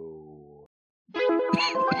convo.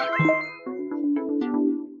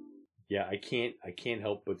 Yeah, I can't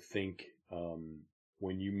help but think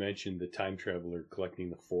when you mentioned the time traveler collecting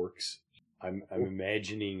the forks, I'm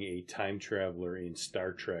imagining a time traveler in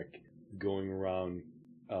Star Trek going around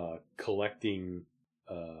collecting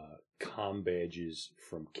comm badges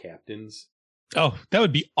from captains. Oh, that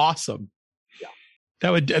would be awesome. Yeah.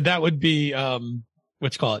 That would be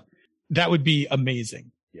what's call it? That would be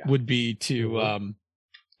amazing. Yeah. Would be to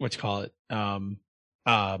what's call it?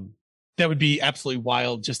 That would be absolutely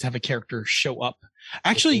wild just to have a character show up.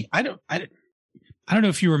 Actually, I don't know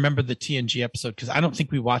if you remember the TNG episode, because I don't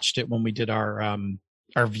think we watched it when we did our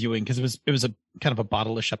viewing, because it was a kind of a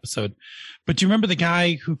bottle-ish episode. But do you remember the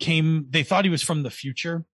guy who came? They thought he was from the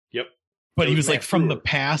future. Yep. But he was like from the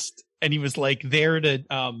past, and he was like there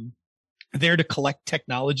to collect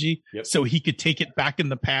technology, so he could take it back in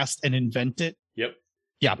the past and invent it. Yep.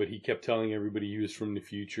 Yeah. But he kept telling everybody he was from the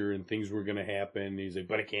future and things were going to happen. He's like,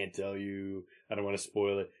 but I can't tell you. I don't want to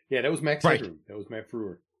spoil it. Yeah, that was Max Headroom. That was Matt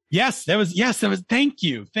Frewer. Yes, that was. Thank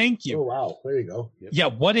you. Oh, wow. There you go. Yep. Yeah.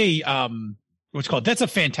 What a, what's called? That's a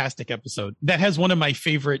fantastic episode. That has one of my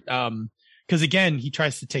favorite, because again, he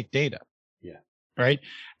tries to take Data. Yeah. Right.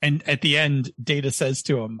 And at the end, Data says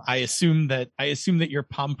to him, I assume that your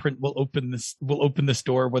palm print will open this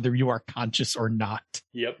door, whether you are conscious or not.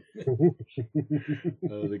 Yep. That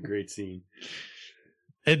was a great scene.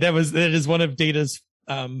 And that is one of Data's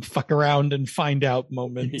fuck around and find out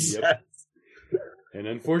moments. Yep. And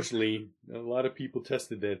unfortunately, a lot of people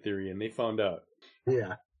tested that theory and they found out.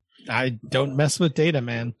 Yeah. I don't mess with Data,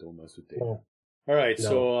 man. Don't mess with Data. Well, all right. no.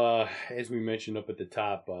 So as we mentioned up at the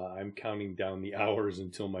top, I'm counting down the hours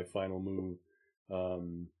until my final move.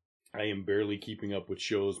 I am barely keeping up with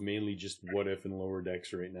shows, mainly just What If and Lower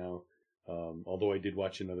Decks right now. Although I did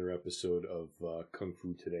watch another episode of Kung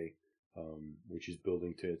Fu today, which is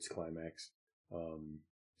building to its climax.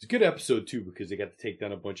 It's a good episode too, because they got to take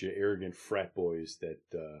down a bunch of arrogant frat boys that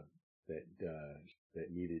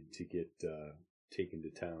needed to get taken to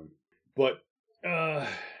town. But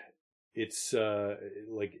it's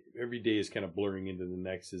like every day is kind of blurring into the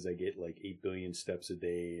next as I get like 8 billion steps a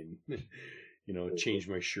day and change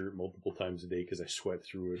my shirt multiple times a day because I sweat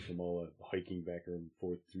through it from all the hiking back and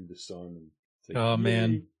forth through the sun. And it's like, oh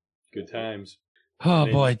man, good times. Oh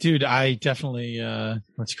boy, dude, I definitely I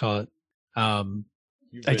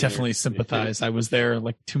definitely sympathize. I was there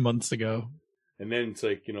like 2 months ago. And then it's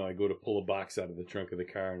like, I go to pull a box out of the trunk of the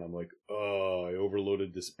car and I'm like, oh, I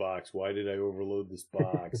overloaded this box. Why did I overload this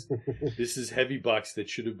box? This is heavy box that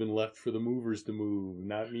should have been left for the movers to move,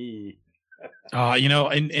 not me.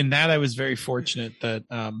 In that I was very fortunate that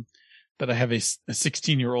I have a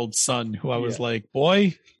 16-year-old son who I was like,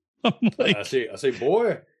 boy, I'm like, I say,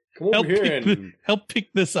 boy, come over here and help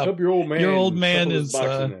pick this up. Help your old man. Your old man is.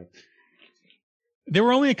 There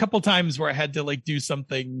were only a couple times where I had to like do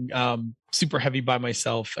something super heavy by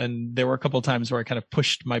myself, and there were a couple times where I kind of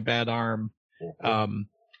pushed my bad arm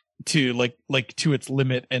to like to its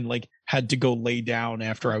limit and like had to go lay down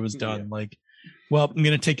after I was done. Yeah. Like, well, I'm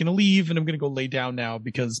gonna take a leave and I'm gonna go lay down now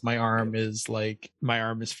because my arm is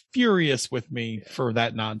furious with me for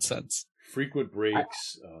that nonsense. Frequent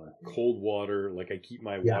breaks, cold water. Like I keep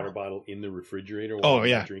my water bottle in the refrigerator while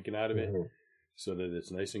I'm drinking out of it. Mm-hmm. So that it's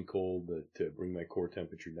nice and cold to bring my core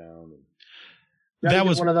temperature down. And that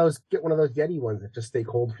was one of those Yeti ones that just stay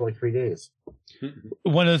cold for like 3 days.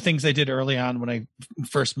 One of the things I did early on when I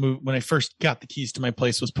first got the keys to my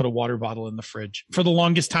place was put a water bottle in the fridge. For the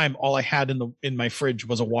longest time, all I had in my fridge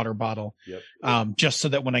was a water bottle. Yep. Just so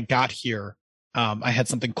that when I got here, I had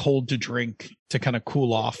something cold to drink to kind of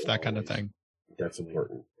cool off, that kind of thing. That's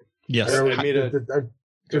important. Yes.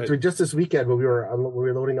 Just this weekend when we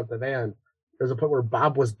were loading up the van, there was a point where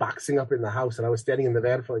Bob was boxing up in the house and I was standing in the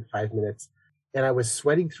van for like 5 minutes and I was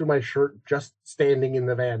sweating through my shirt just standing in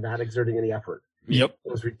the van, not exerting any effort. Yep.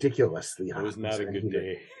 It was ridiculously hot. It was not a good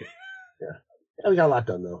day. Yeah, we got a lot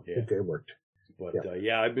done though. Yeah. It worked. But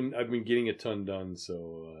I've been getting a ton done,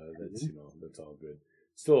 so that's that's all good.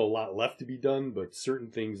 Still a lot left to be done, but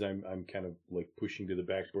certain things I'm kind of like pushing to the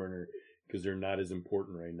back burner because they're not as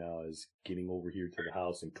important right now as getting over here to the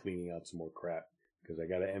house and cleaning out some more crap because I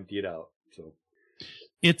got to empty it out. So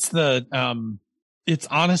it's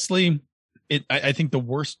honestly, I think the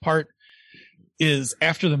worst part is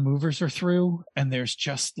after the movers are through and there's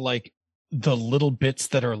just like the little bits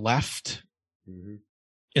that are left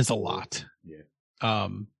is a lot. Yeah.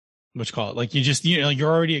 Which call it like you're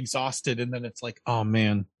already exhausted and then it's like, oh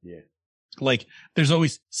man. Yeah. Like there's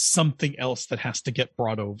always something else that has to get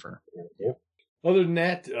brought over. Yep. Other than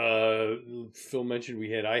that, Phil mentioned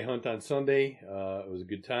we had iHunt on Sunday. It was a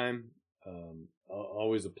good time.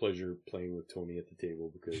 Always a pleasure playing with Tony at the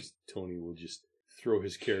table because Tony will just throw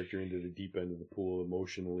his character into the deep end of the pool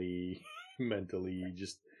emotionally, mentally,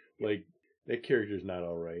 just like that character's not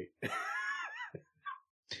all right.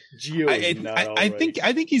 Geo is not all right.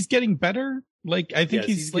 I think he's getting better. Like I think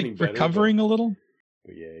he's like recovering a little.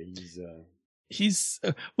 But yeah, he's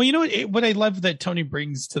well, you know what I love that Tony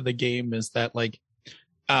brings to the game is that like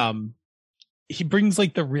he brings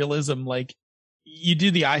like the realism, like you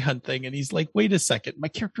do the eye hunt thing and he's like, wait a second, my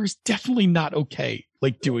character is definitely not okay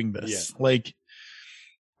like doing this. Yeah.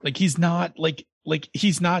 Like he's not like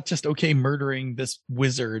he's not just okay murdering this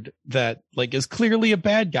wizard that like is clearly a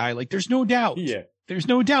bad guy. Like there's no doubt. Yeah. There's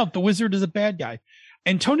no doubt the wizard is a bad guy.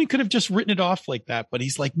 And Tony could have just written it off like that, but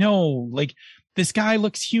he's like, no, like this guy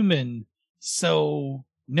looks human. So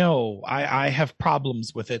no, I have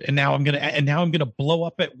problems with it. And now I'm gonna blow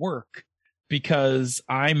up at work because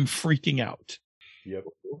I'm freaking out. Yep.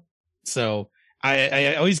 So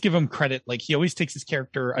I always give him credit. Like he always takes his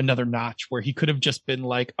character another notch where he could have just been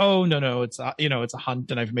like, oh no, it's a hunt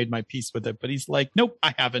and I've made my peace with it. But he's like, nope,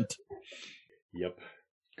 I haven't. Yep.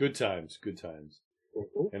 Good times.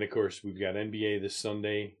 And of course, we've got NBA this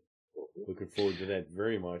Sunday. Looking forward to that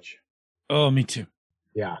very much. Oh, me too.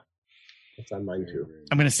 Yeah, it's on mine too.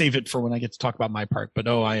 I'm going to save it for when I get to talk about my part, but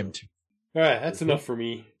I am too. All right, that's enough for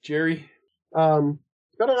me. Jerry? Spent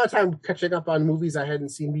a lot of time catching up on movies I hadn't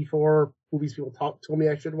seen before, movies people told me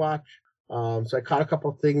I should watch. So I caught a couple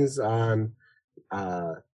of things on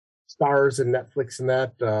Stars and Netflix and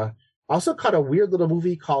that. I also caught a weird little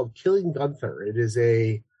movie called Killing Gunther.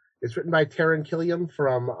 It's written by Taron Killam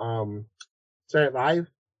from Saturday Night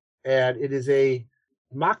Live, and it is a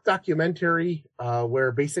mock documentary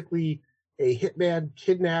where basically a hitman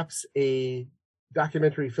kidnaps a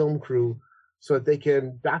documentary film crew so that they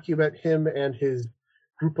can document him and his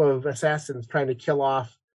group of assassins trying to kill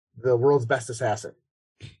off the world's best assassin.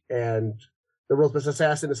 And the world's best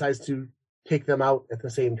assassin decides to take them out at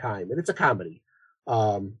the same time. And it's a comedy.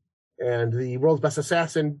 And the world's best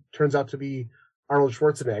assassin turns out to be Arnold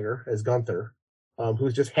Schwarzenegger as Gunther,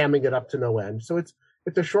 who's just hamming it up to no end. So it's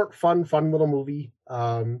a short, fun little movie.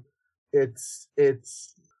 It's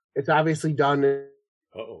obviously done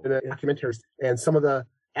in a documentary, and some of the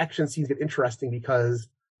action scenes get interesting because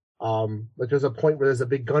like there's a point where there's a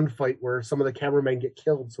big gunfight where some of the cameramen get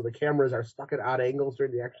killed, so the cameras are stuck at odd angles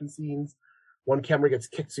during the action scenes. One camera gets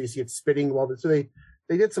kicked, so you see it spinning so they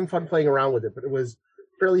did some fun playing around with it, but it was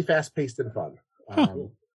fairly fast paced and fun.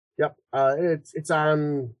 Yep. It's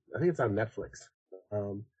on, I think it's on Netflix.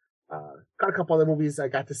 Got a couple other movies. I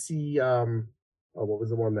got to see, what was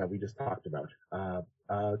the one that we just talked about?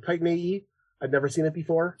 Titan AE. I'd never seen it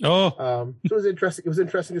before. So it was interesting. It was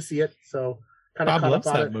interesting to see it. So kind of Bob loves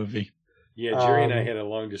that movie. Yeah, Jerry and I had a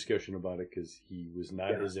long discussion about it because he was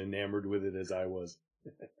not as enamored with it as I was.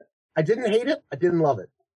 I didn't hate it. I didn't love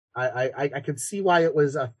it. I could see why it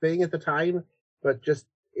was a thing at the time, but just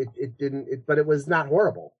it didn't. But it was not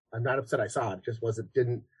horrible. I'm not upset I saw it. It just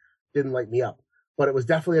didn't light me up. But it was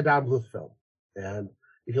definitely a Don Bluth film. And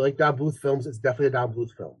if you like Don Bluth films, it's definitely a Don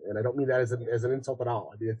Bluth film. And I don't mean that as an insult at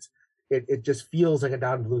all. I mean, it just feels like a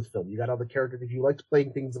Don Bluth film. You got all the characters. If you liked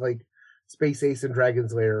playing things like Space Ace and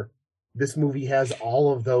Dragon's Lair, this movie has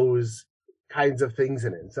all of those kinds of things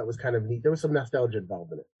in it. So that was kind of neat. There was some nostalgia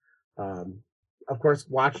involved in it. Of course,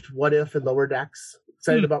 watched What If and Lower Decks.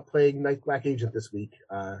 Excited about playing Night Black Agent this week.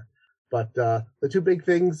 But the two big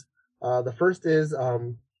things, the first is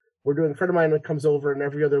we're doing, a friend of mine that comes over, and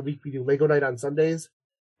every other week we do Lego night on Sundays.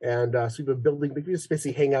 And so we've been building, we just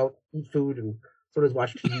basically hang out, eat food, and sort of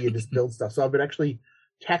watch TV and just build stuff. So I've been actually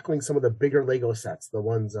tackling some of the bigger Lego sets, the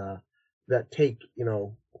ones that take,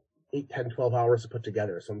 8, 10, 12 hours to put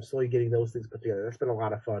together. So I'm slowly getting those things put together. That's been a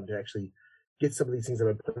lot of fun to actually get some of these things I've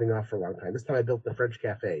been putting off for a long time. This time I built the French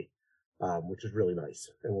Cafe, which is really nice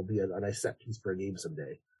and will be a nice set piece for a game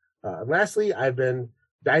someday. And lastly, I've been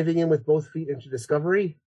diving in with both feet into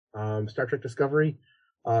Discovery, Star Trek Discovery.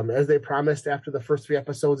 As they promised after the first 3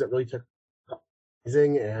 episodes, it really took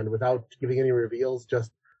amazing, and without giving any reveals,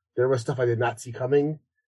 just there was stuff I did not see coming.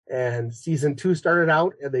 And season 2 started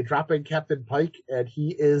out, and they drop in Captain Pike, and he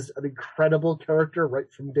is an incredible character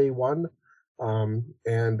right from day one.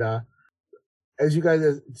 As you guys,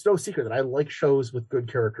 it's no secret that I like shows with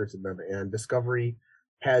good characters in them, and Discovery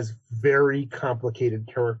has very complicated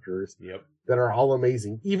characters that are all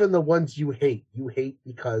amazing. Even the ones you hate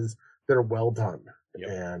because they're well done.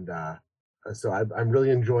 And so I'm really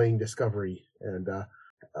enjoying Discovery. And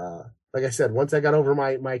like I said, once I got over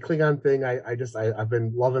my Klingon thing, I've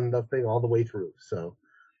been loving the thing all the way through. So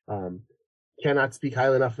cannot speak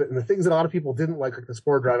highly enough of it. And the things that a lot of people didn't like the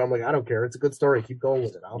Spore Drive, I'm like, I don't care. It's a good story. Keep going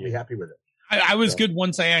with it. I'll be happy with it. I was good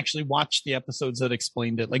once I actually watched the episodes that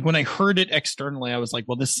explained it. Like when I heard it externally, I was like,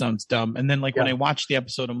 well, this sounds dumb. And then when I watched the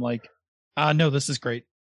episode, I'm like, no, this is great.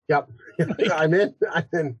 Yep. I'm in.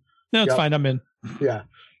 No, it's fine. I'm in. Yeah.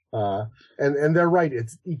 And they're right.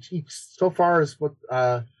 It's each so far as what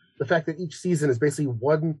the the fact that each season is basically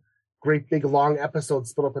one great big long episode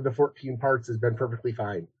split up into 14 parts has been perfectly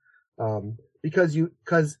fine.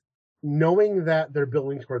 Because knowing that they're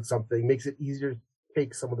building towards something makes it easier to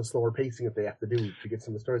take some of the slower pacing that they have to do to get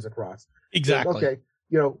some of the stories across. Exactly. Like, okay,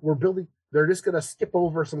 we're building. They're just going to skip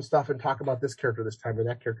over some stuff and talk about this character this time or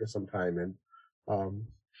that character sometime, and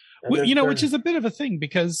which is a bit of a thing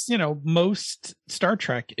because most Star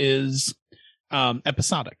Trek is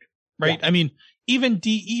episodic, right? Yeah. I mean, even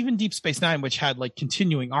Deep Space Nine, which had like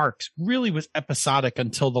continuing arcs, really was episodic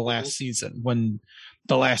until the last season, when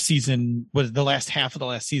the last half of the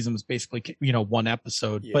last season was basically one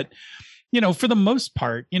episode. Yeah. But for the most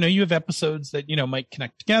part, you have episodes that might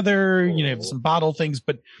connect together. You have some bottle things,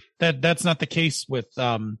 but that's not the case with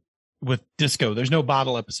Disco. There's no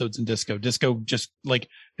bottle episodes in Disco. Disco just like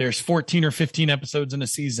there's 14 or 15 episodes in a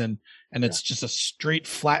season, and it's just a straight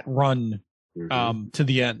flat run to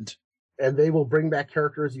the end. And they will bring back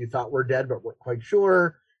characters you thought were dead but weren't quite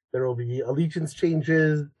sure. There will be allegiance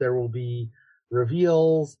changes. There will be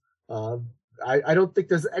reveals. I don't think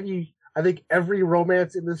there's any. I think every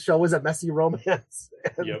romance in this show is a messy romance,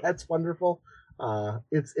 and that's wonderful.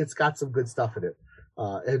 It's got some good stuff in it,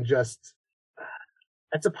 and just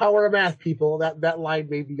it's a power of math, people. That line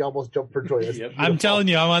made me almost jump for joy. I'm telling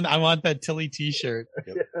you, I want that Tilly T-shirt.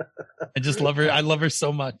 I just love her. I love her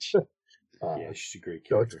so much. She's a great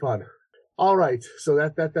character. So it's fun. All right, so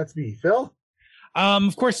that's me, Phil.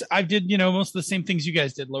 Of course, I did, most of the same things you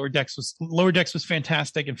guys did. Lower Decks was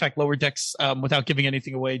fantastic. In fact, Lower Decks, without giving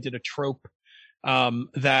anything away, did a trope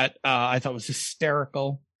that I thought was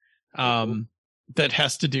hysterical. That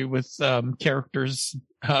has to do with characters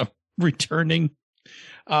returning,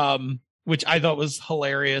 which I thought was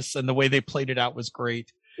hilarious, and the way they played it out was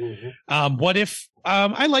great. What If?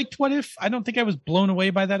 I liked What If. I don't think I was blown away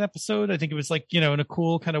by that episode. I think it was like, in a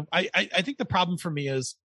cool kind of. I think the problem for me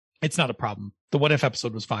is. It's not a problem. The What If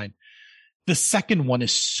episode was fine. The second one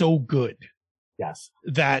is so good. Yes.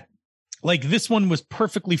 That like this one was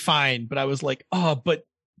perfectly fine, but I was like, but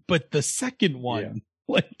the second one,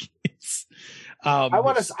 like it's I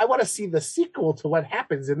want to see the sequel to what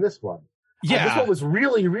happens in this one. Yeah. This one was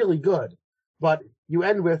really, really good. But you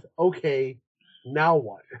end with, okay, now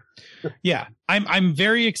what? Yeah. I'm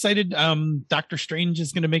very excited. Doctor Strange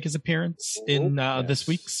is gonna make his appearance in this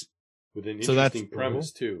week's. With an interesting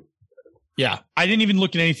premise too. Yeah, I didn't even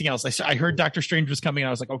look at anything else. I heard Doctor Strange was coming, and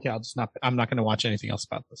I was like, okay, I'm not going to watch anything else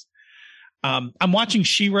about this. I'm watching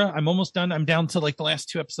She-Ra. I'm almost done. I'm down to like the last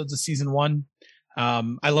 2 episodes of season 1.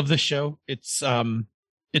 I love this show. It's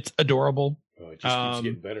adorable. Oh, it just keeps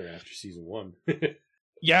getting better after season 1.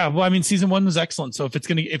 Yeah, well, I mean, season 1 was excellent. So if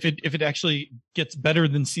it actually gets better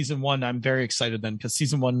than season 1, I'm very excited then, because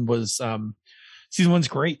season 1's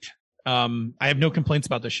great. I have no complaints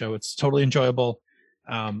about the show. It's totally enjoyable.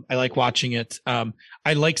 I like watching it.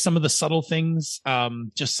 I like some of the subtle things,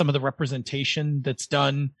 just some of the representation that's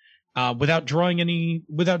done, without drawing any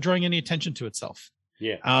attention to itself.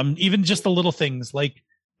 Yeah. Even just the little things like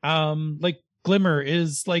Glimmer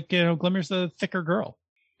is like, Glimmer's a thicker girl.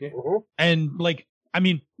 Yeah. And like, I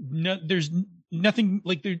mean, there's nothing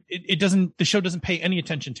like the show doesn't pay any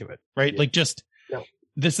attention to it. Right. Yeah. Like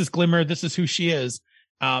this is Glimmer. This is who she is.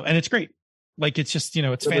 And it's great. Like, it's just,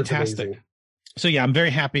 it's Glimmer's fantastic. Amazing. So yeah, I'm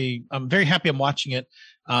very happy. I'm watching it.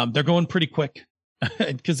 They're going pretty quick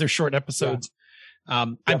because they're short episodes. Yeah.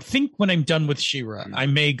 I think when I'm done with She-Ra, I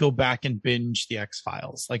may go back and binge the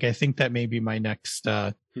X-Files. Like, I think that may be my next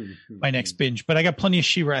binge, but I got plenty of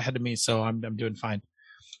She-Ra ahead of me, so I'm doing fine.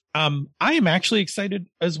 I am actually excited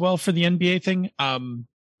as well for the NBA thing.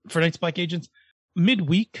 For Night's Black Agents,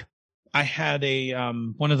 midweek, I had a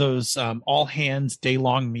one of those all hands day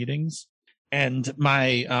long meetings. And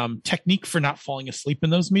my technique for not falling asleep in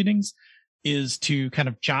those meetings is to kind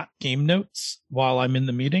of jot game notes while I'm in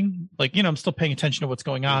the meeting. Like, I'm still paying attention to what's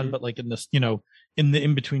going on, but like in this, in the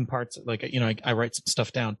in-between parts, like, I write some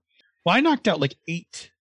stuff down. Well, I knocked out like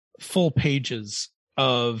 8 full pages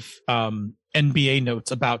of NBA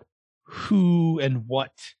notes about who and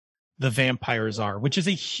what the vampires are, which is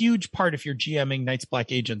a huge part if you're GMing Night's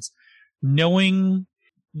Black Agents. Knowing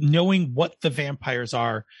what the vampires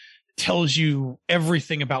are tells you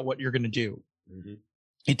everything about what you're going to do. Mm-hmm.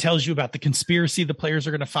 It tells you about the conspiracy the players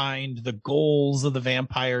are going to find, the goals of the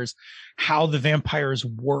vampires, how the vampires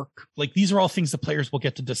work. Like, these are all things the players will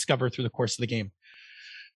get to discover through the course of the game.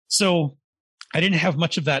 So I didn't have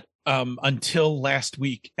much of that until last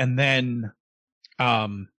week. And then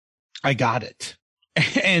I got it.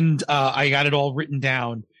 And I got it all written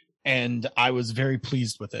down. And I was very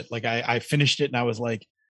pleased with it. Like, I finished it and I was like,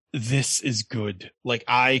 this is good. Like,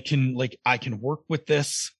 I can work with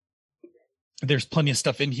this. There's plenty of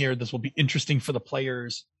stuff in here. This will be interesting for the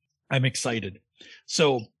players. I'm excited.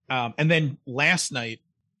 So, and then last night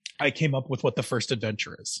I came up with what the first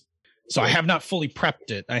adventure is. So I have not fully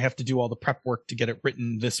prepped it. I have to do all the prep work to get it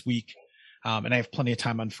written this week. And I have plenty of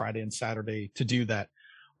time on Friday and Saturday to do that.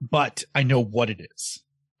 But I know what it is,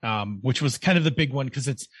 which was kind of the big one, because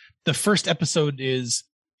it's the first episode is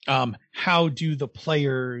how do the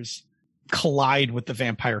players collide with the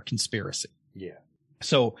vampire conspiracy? Yeah.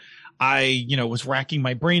 So I, was racking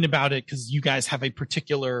my brain about it, because you guys have a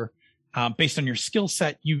particular, based on your skill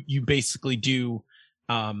set, you basically do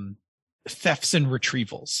thefts and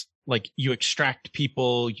retrievals. Like you extract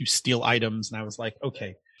people, you steal items, and I was like,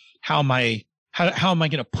 okay, how am I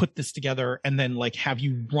going to put this together and then like have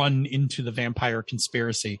you run into the vampire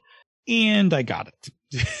conspiracy? And I got it.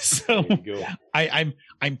 So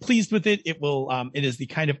I'm pleased with it. It will, it is the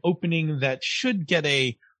kind of opening that should get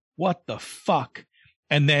a, what the fuck?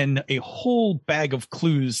 And then a whole bag of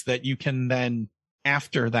clues that you can then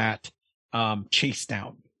after that, chase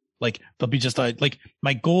down. Like they'll be just like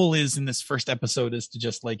my goal is in this first episode is to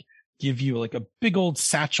just like give you like a big old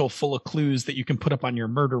satchel full of clues that you can put up on your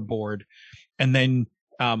murder board. And then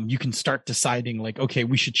you can start deciding like, okay,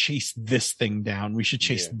 we should chase this thing down. We should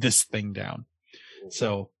chase this thing down.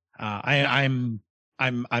 So I'm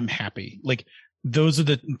happy. Like those are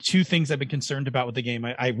the two things I've been concerned about with the game.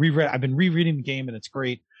 I've been rereading the game and it's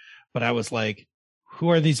great, but I was like, who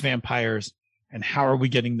are these vampires and how are we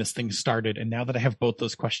getting this thing started? And now that I have both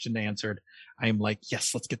those questions answered, I'm like,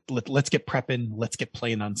 yes, let's get prepping. Let's get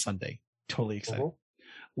playing on Sunday. Totally excited.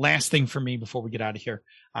 Last thing for me before we get out of here.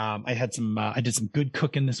 I did some good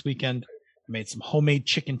cooking this weekend. I made some homemade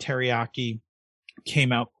chicken teriyaki,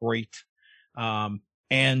 came out great.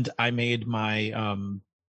 And I made my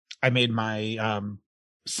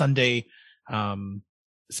Sunday,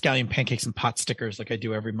 scallion pancakes and pot stickers like I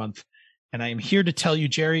do every month. And I am here to tell you,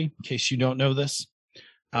 Jerry, in case you don't know this,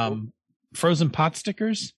 frozen pot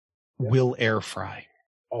stickers will air fry.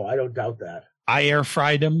 Oh, I don't doubt that. I air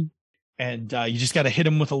fried them, and you just got to hit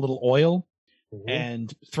them with a little oil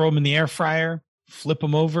and throw them in the air fryer, flip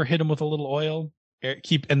them over, hit them with a little oil,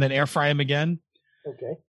 and then air fry them again.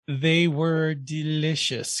 Okay. They were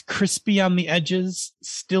delicious, crispy on the edges,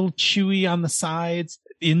 still chewy on the sides,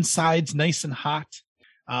 insides nice and hot.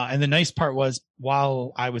 And the nice part was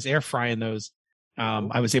while I was air frying those,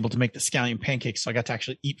 I was able to make the scallion pancakes. So I got to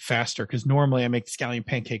actually eat faster, because normally I make the scallion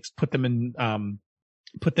pancakes, put them in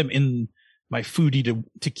my foodie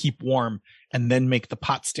to keep warm, and then make the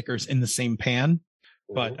pot stickers in the same pan.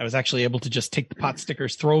 But I was actually able to just take the pot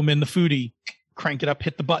stickers, throw them in the foodie, crank it up,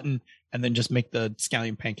 hit the button, and then just make the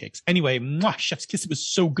scallion pancakes. Anyway, chef's kiss. It was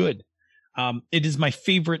so good. It is my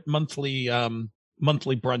favorite monthly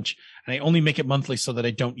brunch, and I only make it monthly so that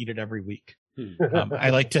I don't eat it every week. I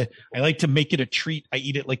like to make it a treat. I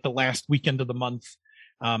eat it like the last weekend of the month,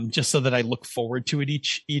 just so that I look forward to it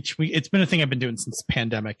each week. It's been a thing I've been doing since the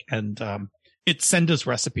pandemic, and it's Senda's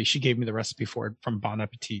recipe. She gave me the recipe for it from Bon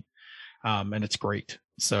Appetit, and it's great.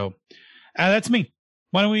 So that's me.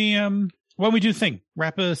 Why don't we do the thing?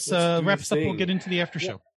 Wrap us up. We'll get into the after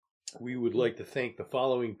show. We would like to thank the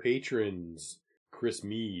following patrons: Chris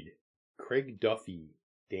Mead, Craig Duffy,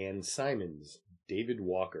 Dan Simons, David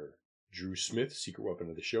Walker, Drew Smith, Secret Weapon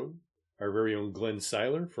of the Show, our very own Glenn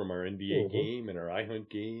Seiler from our NBA game and our iHunt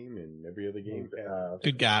game and every other game.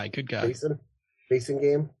 Good guy. Basin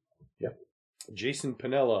game. Yep. Jason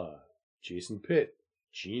Pinella, Jason Pitt,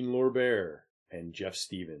 Gene Lorbert, and Jeff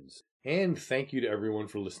Stevens. And thank you to everyone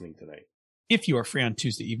for listening tonight. If you are free on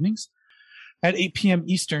Tuesday evenings at 8 p.m.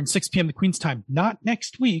 Eastern, 6 p.m. the Queen's time, not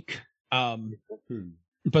next week,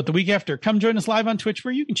 but the week after, come join us live on Twitch,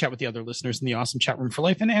 where you can chat with the other listeners in the awesome chat room for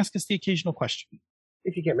life and ask us the occasional question.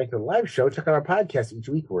 If you can't make the live show, check out our podcast each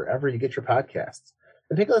week wherever you get your podcasts.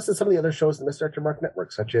 And take a listen to some of the other shows in the Mr. Mark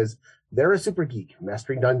Network, such as They're a Super Geek,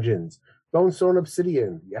 Mastering Dungeons, Bone Stone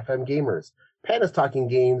Obsidian, the FM Gamers, Pandas Talking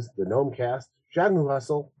Games, the Gnome Cast, John Who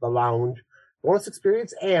Hustle, The Lounge, Bonus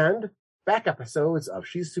Experience, and back episodes of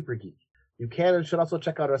She's Super Geek. You can and should also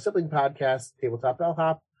check out our sibling podcasts, Tabletop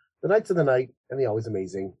Bellhop, The Knights of the Night, and the always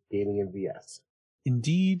amazing Gaming in VS.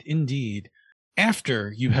 Indeed, indeed.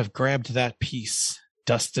 After you have grabbed that piece,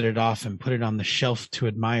 dusted it off, and put it on the shelf to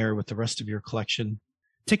admire with the rest of your collection,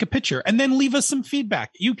 take a picture and then leave us some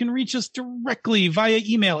feedback. You can reach us directly via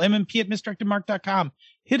email, mmp@misdirectedmark.com.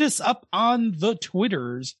 Hit us up on the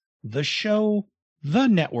Twitters. The show, the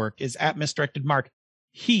network, is at misdirectedmark.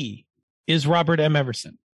 He is Robert M.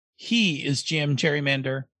 Everson. He is GM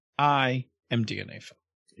Gerrymander. I am DNA Phil.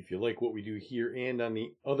 If you like what we do here and on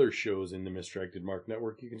the other shows in the Misdirected Mark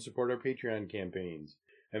Network, you can support our Patreon campaigns.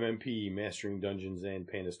 MMP, Mastering Dungeons and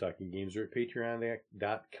Panda Stocking Games are at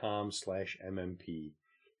patreon.com/MMP.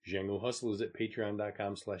 Django Hustle is at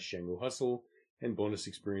patreon.com/Django Hustle. And Bonus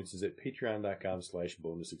Experience is at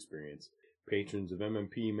patreon.com/Bonus Experience. Patrons of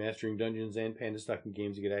MMP, Mastering Dungeons and Panda Stocking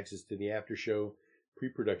Games get access to the after show,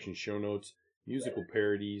 pre-production show notes, musical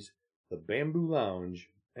parodies, the Bamboo Lounge,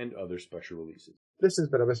 and other special releases. This has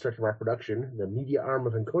been a Misdirected Mark production, the media arm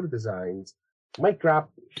of Encoded Designs. Mic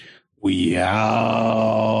drop. We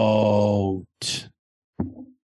out.